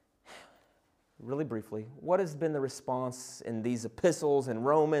 Really briefly, what has been the response in these epistles and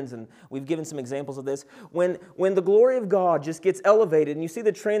Romans, and we've given some examples of this, when the glory of God just gets elevated and you see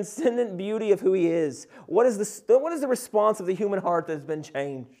the transcendent beauty of who He is, what is the response of the human heart that has been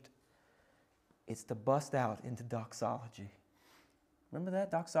changed? It's to bust out into doxology. Remember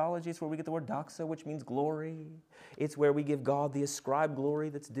that? Doxology is where we get the word doxa, which means glory. It's where we give God the ascribed glory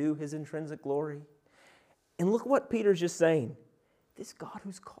that's due His intrinsic glory. And look what Peter's just saying. This God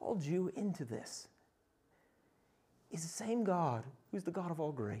who's called you into this is the same God who's the God of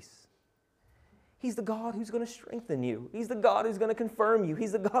all grace. He's the God who's going to strengthen you. He's the God who's going to confirm you.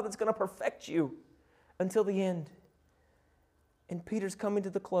 He's the God that's going to perfect you until the end. And Peter's coming to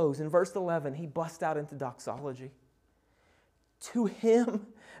the close. In verse 11, he busts out into doxology. To Him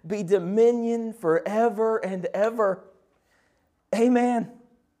be dominion forever and ever. Amen.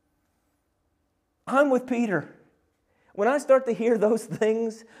 I'm with Peter. When I start to hear those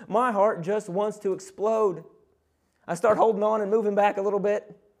things, my heart just wants to explode. I start holding on and moving back a little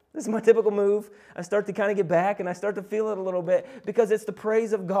bit. This is my typical move. I start to kind of get back and I start to feel it a little bit because it's the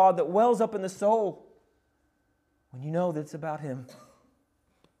praise of God that wells up in the soul when you know that it's about Him.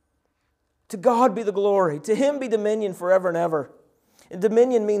 To God be the glory. To Him be dominion forever and ever. And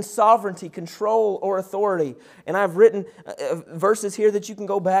dominion means sovereignty, control, or authority. And I've written verses here that you can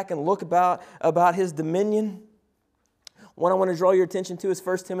go back and look about His dominion. One I want to draw your attention to is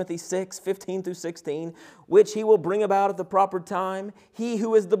 1 Timothy 6, 15 through 16, which He will bring about at the proper time. He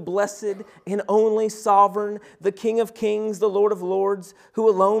who is the blessed and only sovereign, the King of kings, the Lord of lords, who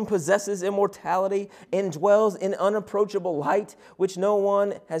alone possesses immortality and dwells in unapproachable light, which no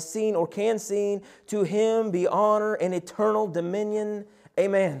one has seen or can see. To Him be honor and eternal dominion.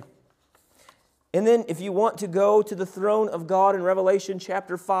 Amen. And then if you want to go to the throne of God in Revelation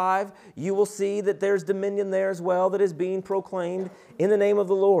chapter 5, you will see that there's dominion there as well that is being proclaimed in the name of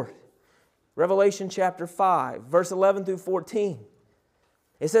the Lord. Revelation chapter 5, verse 11 through 14.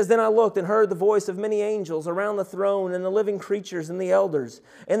 It says, "Then I looked and heard the voice of many angels around the throne and the living creatures and the elders,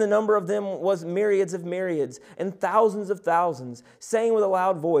 and the number of them was myriads of myriads and thousands of thousands, saying with a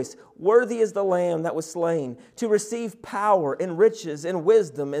loud voice, 'Worthy is the Lamb that was slain to receive power and riches and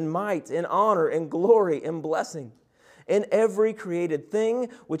wisdom and might and honor and glory and blessing.' And every created thing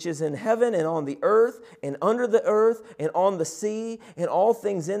which is in heaven and on the earth and under the earth and on the sea and all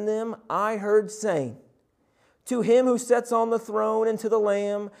things in them, I heard saying, 'To him who sits on the throne and to the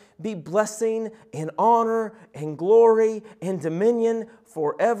Lamb be blessing and honor and glory and dominion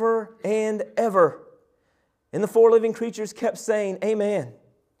forever and ever.' And the four living creatures kept saying, 'Amen.'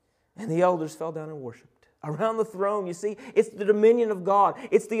 And the elders fell down and worshiped. Around the throne, you see, it's the dominion of God.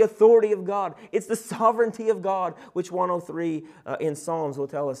 It's the authority of God. It's the sovereignty of God, which 103 in Psalms will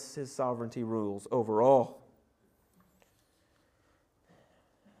tell us His sovereignty rules over all.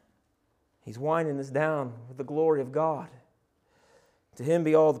 He's winding us down with the glory of God. To Him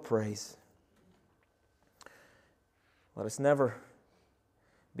be all the praise. Let us never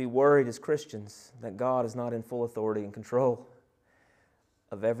be worried as Christians that God is not in full authority and control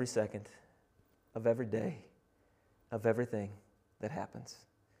of every second, of every day, of everything that happens.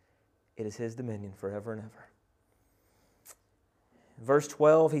 It is His dominion forever and ever. Verse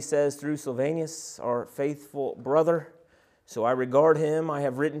 12, he says, "Through Silvanus, our faithful brother, so I regard him, I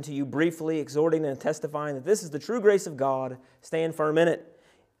have written to you briefly, exhorting and testifying that this is the true grace of God. Stand firm in it."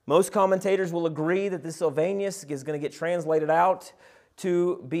 Most commentators will agree that this Silvanus is going to get translated out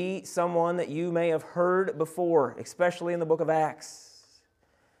to be someone that you may have heard before, especially in the book of Acts.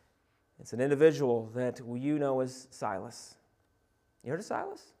 It's an individual that you know as Silas. You heard of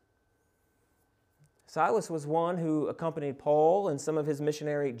Silas? Silas was one who accompanied Paul in some of his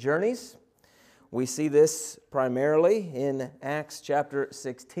missionary journeys. We see this primarily in Acts chapter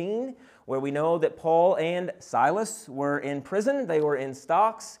 16, where we know that Paul and Silas were in prison. They were in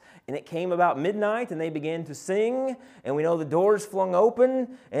stocks, and it came about midnight, and they began to sing. And we know the doors flung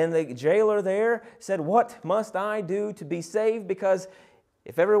open, and the jailer there said, "What must I do to be saved?" Because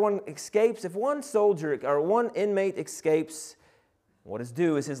if everyone escapes, if one soldier or one inmate escapes, what is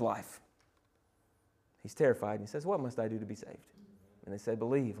due is his life. He's terrified, and he says, "What must I do to be saved?" And they said,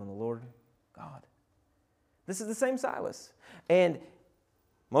 "Believe on the Lord God." This is the same Silas. And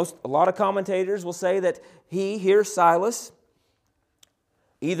a lot of commentators will say that Silas,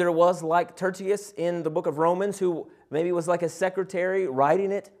 either was like Tertius in the book of Romans, who maybe was like a secretary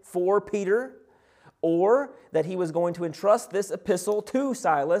writing it for Peter, or that he was going to entrust this epistle to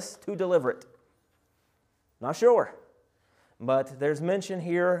Silas to deliver it. Not sure. But there's mention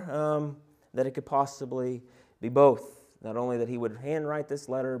here that it could possibly be both. Not only that he would handwrite this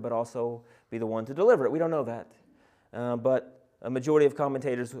letter, but also be the one to deliver it. We don't know that. But a majority of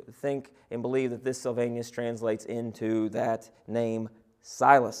commentators think and believe that this Silvanus translates into that name,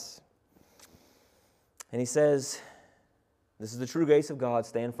 Silas. And he says, "This is the true grace of God,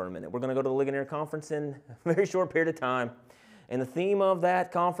 stand firm in it." We're going to go to the Ligonier Conference in a very short period of time. And the theme of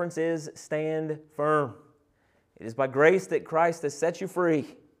that conference is stand firm. It is by grace that Christ has set you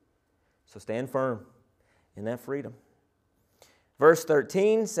free. So stand firm in that freedom. Verse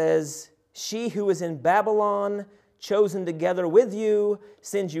 13 says, "She who is in Babylon, chosen together with you,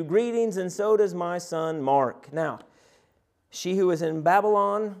 sends you greetings, and so does my son Mark." Now, she who is in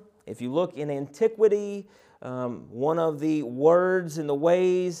Babylon, if you look in antiquity, one of the words and the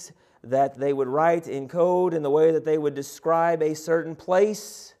ways that they would write in code and the way that they would describe a certain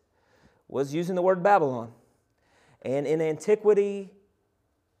place was using the word Babylon. And in antiquity,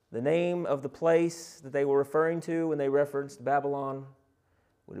 the name of the place that they were referring to when they referenced Babylon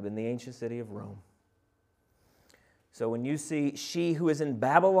would have been the ancient city of Rome. So when you see "she who is in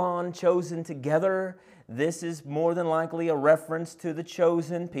Babylon, chosen together," this is more than likely a reference to the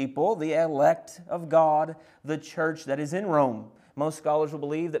chosen people, the elect of God, the church that is in Rome. Most scholars will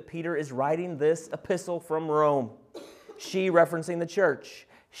believe that Peter is writing this epistle from Rome. She referencing the church.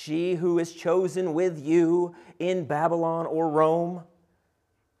 She who is chosen with you in Babylon or Rome.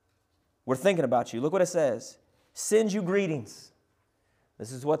 We're thinking about you. Look what it says. "Sends you greetings."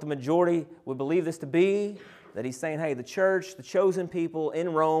 This is what the majority would believe this to be. That he's saying, hey, the church, the chosen people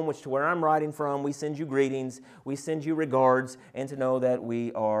in Rome, which to where I'm writing from, we send you greetings, we send you regards, and to know that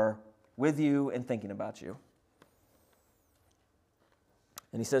we are with you and thinking about you.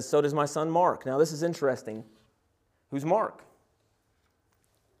 And he says, "So does my son Mark." Now this is interesting. Who's Mark?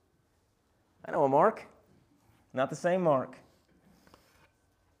 I know a Mark. Not the same Mark.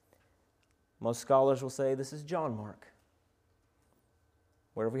 Most scholars will say this is John Mark.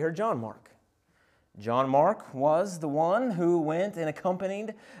 Where have we heard John Mark? John Mark was the one who went and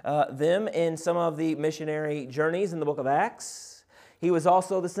accompanied them in some of the missionary journeys in the book of Acts. He was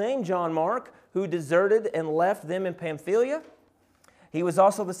also the same John Mark who deserted and left them in Pamphylia. He was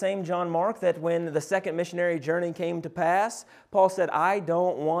also the same John Mark that when the second missionary journey came to pass, Paul said, I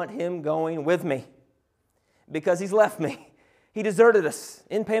don't want him going with me because he's left me. He deserted us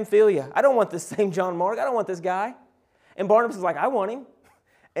in Pamphylia. I don't want this same John Mark. I don't want this guy. And Barnabas is like, I want him.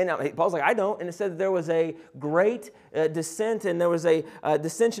 And Paul's like, I don't. And it said that there was a great dissent and there was a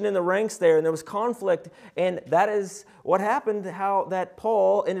dissension in the ranks there and there was conflict. And that is what happened, how that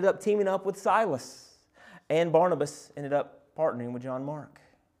Paul ended up teaming up with Silas. And Barnabas ended up partnering with John Mark.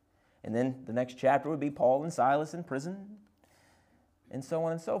 And then the next chapter would be Paul and Silas in prison, and so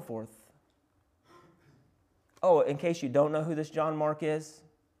on and so forth. Oh, in case you don't know who this John Mark is,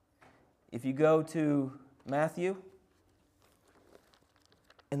 if you go to Matthew,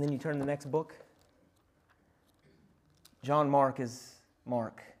 and then you turn to the next book, John Mark is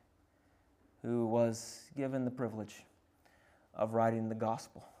Mark, who was given the privilege of writing the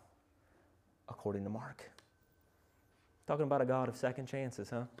gospel according to Mark. Talking about a God of second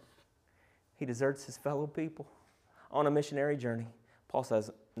chances, huh? He deserts his fellow people on a missionary journey. Paul says,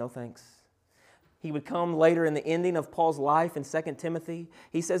 no thanks. He would come later in the ending of Paul's life in 2 Timothy.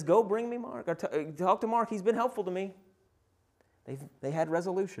 He says, go bring me Mark, or talk to Mark. He's been helpful to me. They had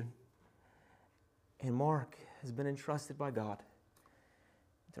resolution. And Mark has been entrusted by God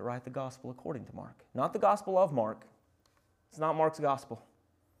to write the gospel according to Mark. Not the gospel of Mark. It's not Mark's gospel.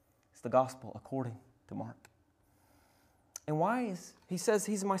 It's the gospel according to Mark. And why is he says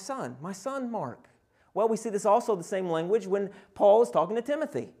he's my son Mark? Well, we see this also the same language when Paul is talking to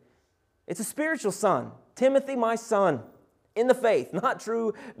Timothy. It's a spiritual son. Timothy, my son, in the faith, not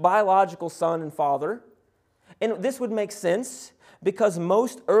true biological son and father. And this would make sense because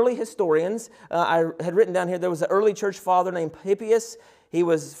most early historians, I had written down here, there was an early church father named Hippias. He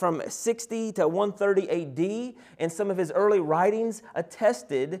was from 60 to 130 AD, and some of his early writings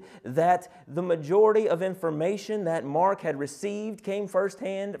attested that the majority of information that Mark had received came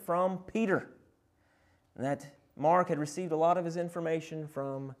firsthand from Peter. And that Mark had received a lot of his information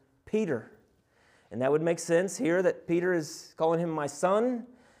from Peter. And that would make sense here that Peter is calling him my son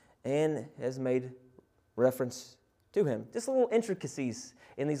and has made reference to him. Just little intricacies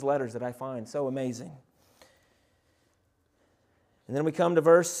in these letters that I find so amazing. And then we come to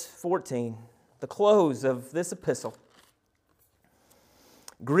verse 14, the close of this epistle.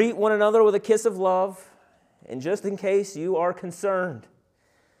 Greet one another with a kiss of love, and just in case you are concerned,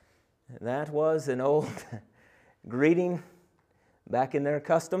 that was an old greeting back in their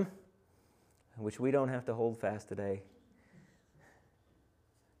custom, which we don't have to hold fast today.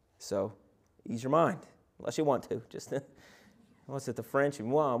 So, ease your mind, unless you want to. Just, what's it, the French?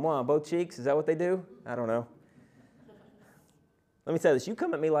 Mwah, mwah, both cheeks? Is that what they do? I don't know. Let me tell you this, you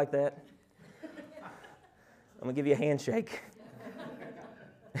come at me like that, I'm going to give you a handshake.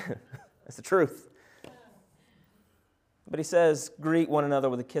 That's the truth. But he says, greet one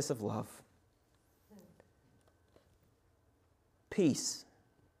another with a kiss of love. Peace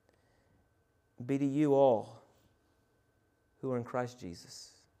be to you all who are in Christ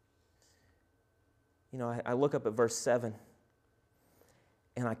Jesus. You know, I look up at verse 7,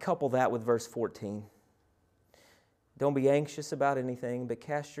 and I couple that with verse 14. Don't be anxious about anything, but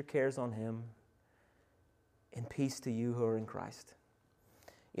cast your cares on Him, and peace to you who are in Christ.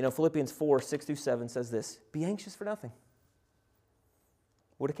 You know, Philippians 4, 6 through 7 says this, be anxious for nothing.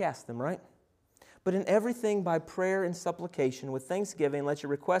 We're to cast them, right? But in everything by prayer and supplication with thanksgiving, let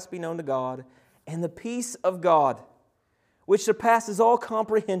your requests be known to God, and the peace of God, which surpasses all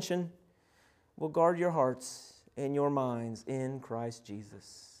comprehension, will guard your hearts and your minds in Christ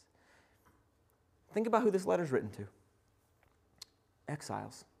Jesus. Think about who this letter is written to.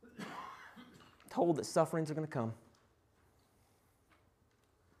 Exiles, told that sufferings are going to come.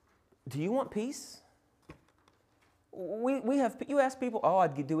 Do you want peace? You ask people, oh,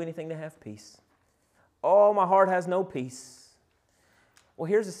 I'd do anything to have peace. Oh, my heart has no peace. Well,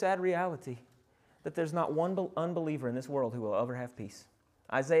 here's the sad reality, that there's not one unbeliever in this world who will ever have peace.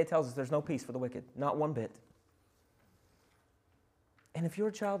 Isaiah tells us there's no peace for the wicked, not one bit. And if you're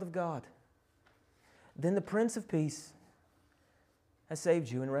a child of God, then the Prince of Peace has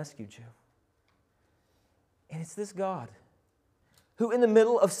saved you and rescued you. And it's this God who in the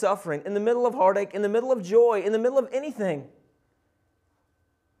middle of suffering, in the middle of heartache, in the middle of joy, in the middle of anything,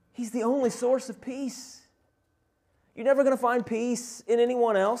 He's the only source of peace. You're never going to find peace in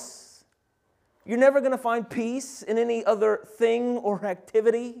anyone else. You're never going to find peace in any other thing or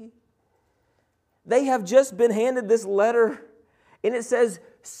activity. They have just been handed this letter, And it says,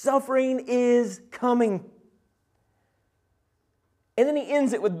 suffering is coming. And then he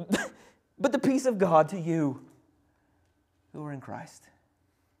ends it with, but the peace of God to you who are in Christ.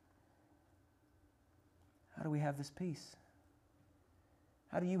 How do we have this peace?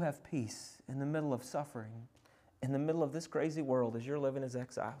 How do you have peace in the middle of suffering, in the middle of this crazy world as you're living as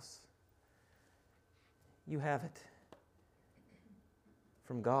exiles? You have it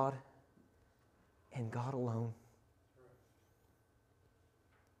from God and God alone.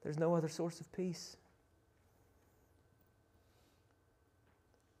 There's no other source of peace.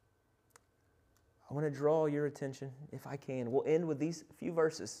 I want to draw your attention, if I can. We'll end with these few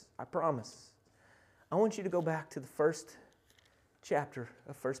verses, I promise. I want you to go back to the first chapter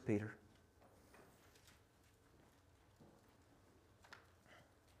of 1 Peter.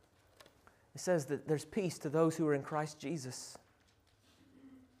 It says that there's peace to those who are in Christ Jesus.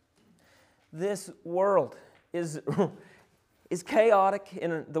 This world is chaotic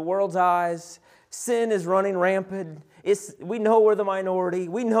in the world's eyes. Sin is running rampant. We know we're the minority.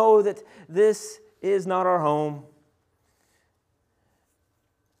 We know that this is not our home.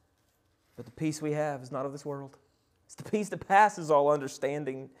 But the peace we have is not of this world. It's the peace that passes all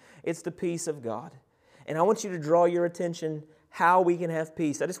understanding. It's the peace of God. And I want you to draw your attention how we can have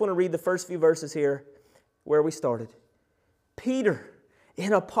peace. I just want to read the first few verses here where we started. Peter,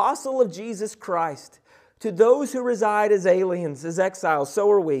 an apostle of Jesus Christ, to those who reside as aliens, as exiles, so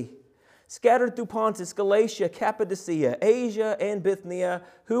are we, scattered through Pontus, Galatia, Cappadocia, Asia, and Bithynia,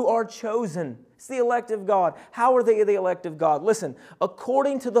 who are chosen. It's the elect of God. How are they the elect of God? Listen,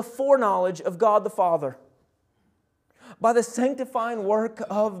 according to the foreknowledge of God the Father, by the sanctifying work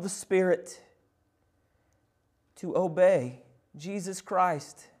of the Spirit, to obey Jesus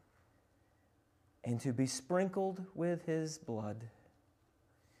Christ and to be sprinkled with His blood.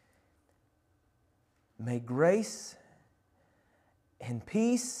 May grace and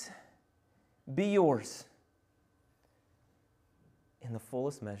peace be yours in the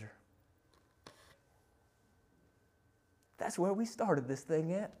fullest measure. That's where we started this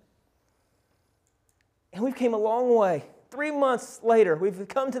thing at. And we've came a long way. 3 months later, we've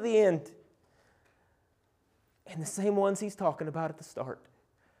come to the end. And the same ones he's talking about at the start,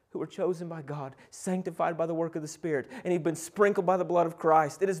 who are chosen by God, sanctified by the work of the Spirit, and have been sprinkled by the blood of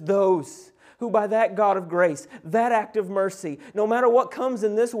Christ. It is those who by that God of grace, that act of mercy, no matter what comes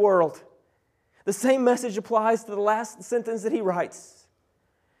in this world, the same message applies to the last sentence that he writes,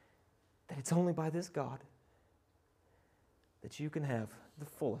 that it's only by this God that you can have the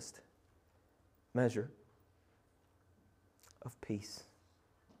fullest measure of peace.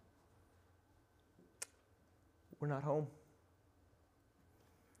 We're not home.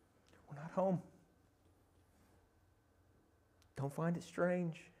 We're not home. Don't find it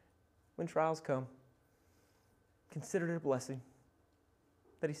strange when trials come. Consider it a blessing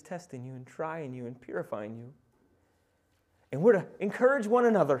that He's testing you and trying you and purifying you. And we're to encourage one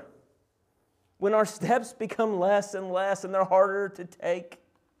another when our steps become less and less and they're harder to take.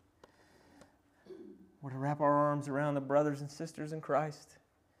 We're to wrap our arms around the brothers and sisters in Christ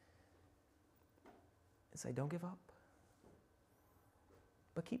and say, don't give up,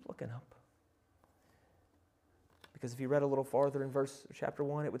 but keep looking up. Because if you read a little farther in chapter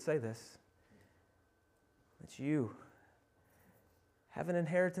 1, it would say this, that you have an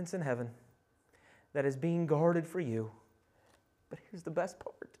inheritance in heaven that is being guarded for you. But here's the best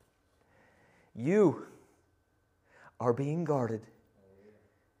part. You are being guarded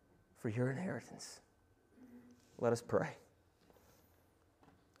for your inheritance. Let us pray.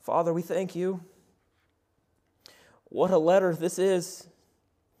 Father, we thank you. What a letter this is.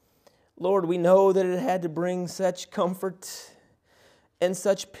 Lord, we know that it had to bring such comfort and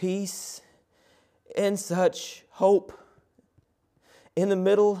such peace and such hope in the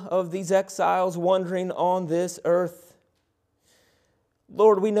middle of these exiles wandering on this earth.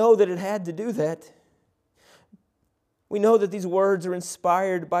 Lord, we know that it had to do that. We know that these words are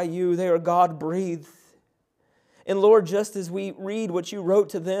inspired by you. They are God-breathed. And Lord, just as we read what you wrote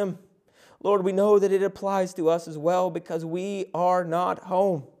to them, Lord, we know that it applies to us as well because we are not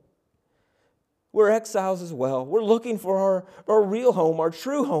home. We're exiles as well. We're looking for our real home, our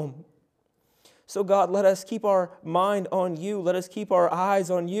true home. So God, let us keep our mind on you. Let us keep our eyes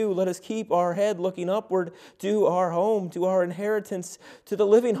on you. Let us keep our head looking upward to our home, to our inheritance, to the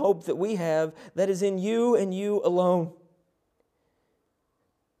living hope that we have that is in you and you alone.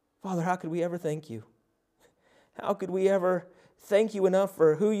 Father, how could we ever thank you? How could we ever thank you enough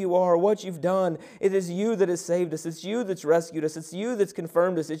for who you are, what you've done? It is you that has saved us. It's you that's rescued us. It's you that's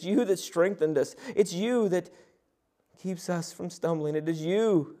confirmed us. It's you that's strengthened us. It's you that keeps us from stumbling. It is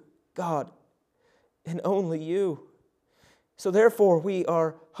you, God, and only you. So therefore, we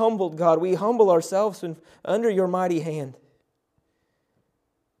are humbled, God. We humble ourselves under your mighty hand.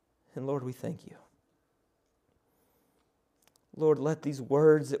 And Lord, we thank you. Lord, let these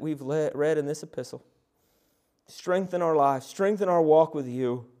words that we've read in this epistle strengthen our lives, strengthen our walk with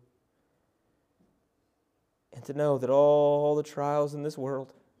you, and to know that all the trials in this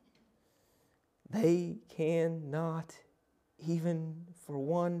world, they cannot even for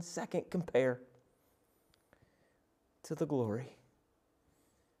 1 second compare to the glory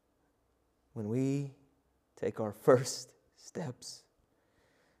when we take our first steps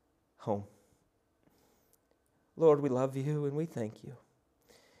home. Lord, we love you and we thank you.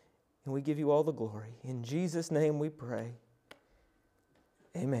 And we give you all the glory. In Jesus' name we pray.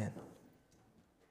 Amen.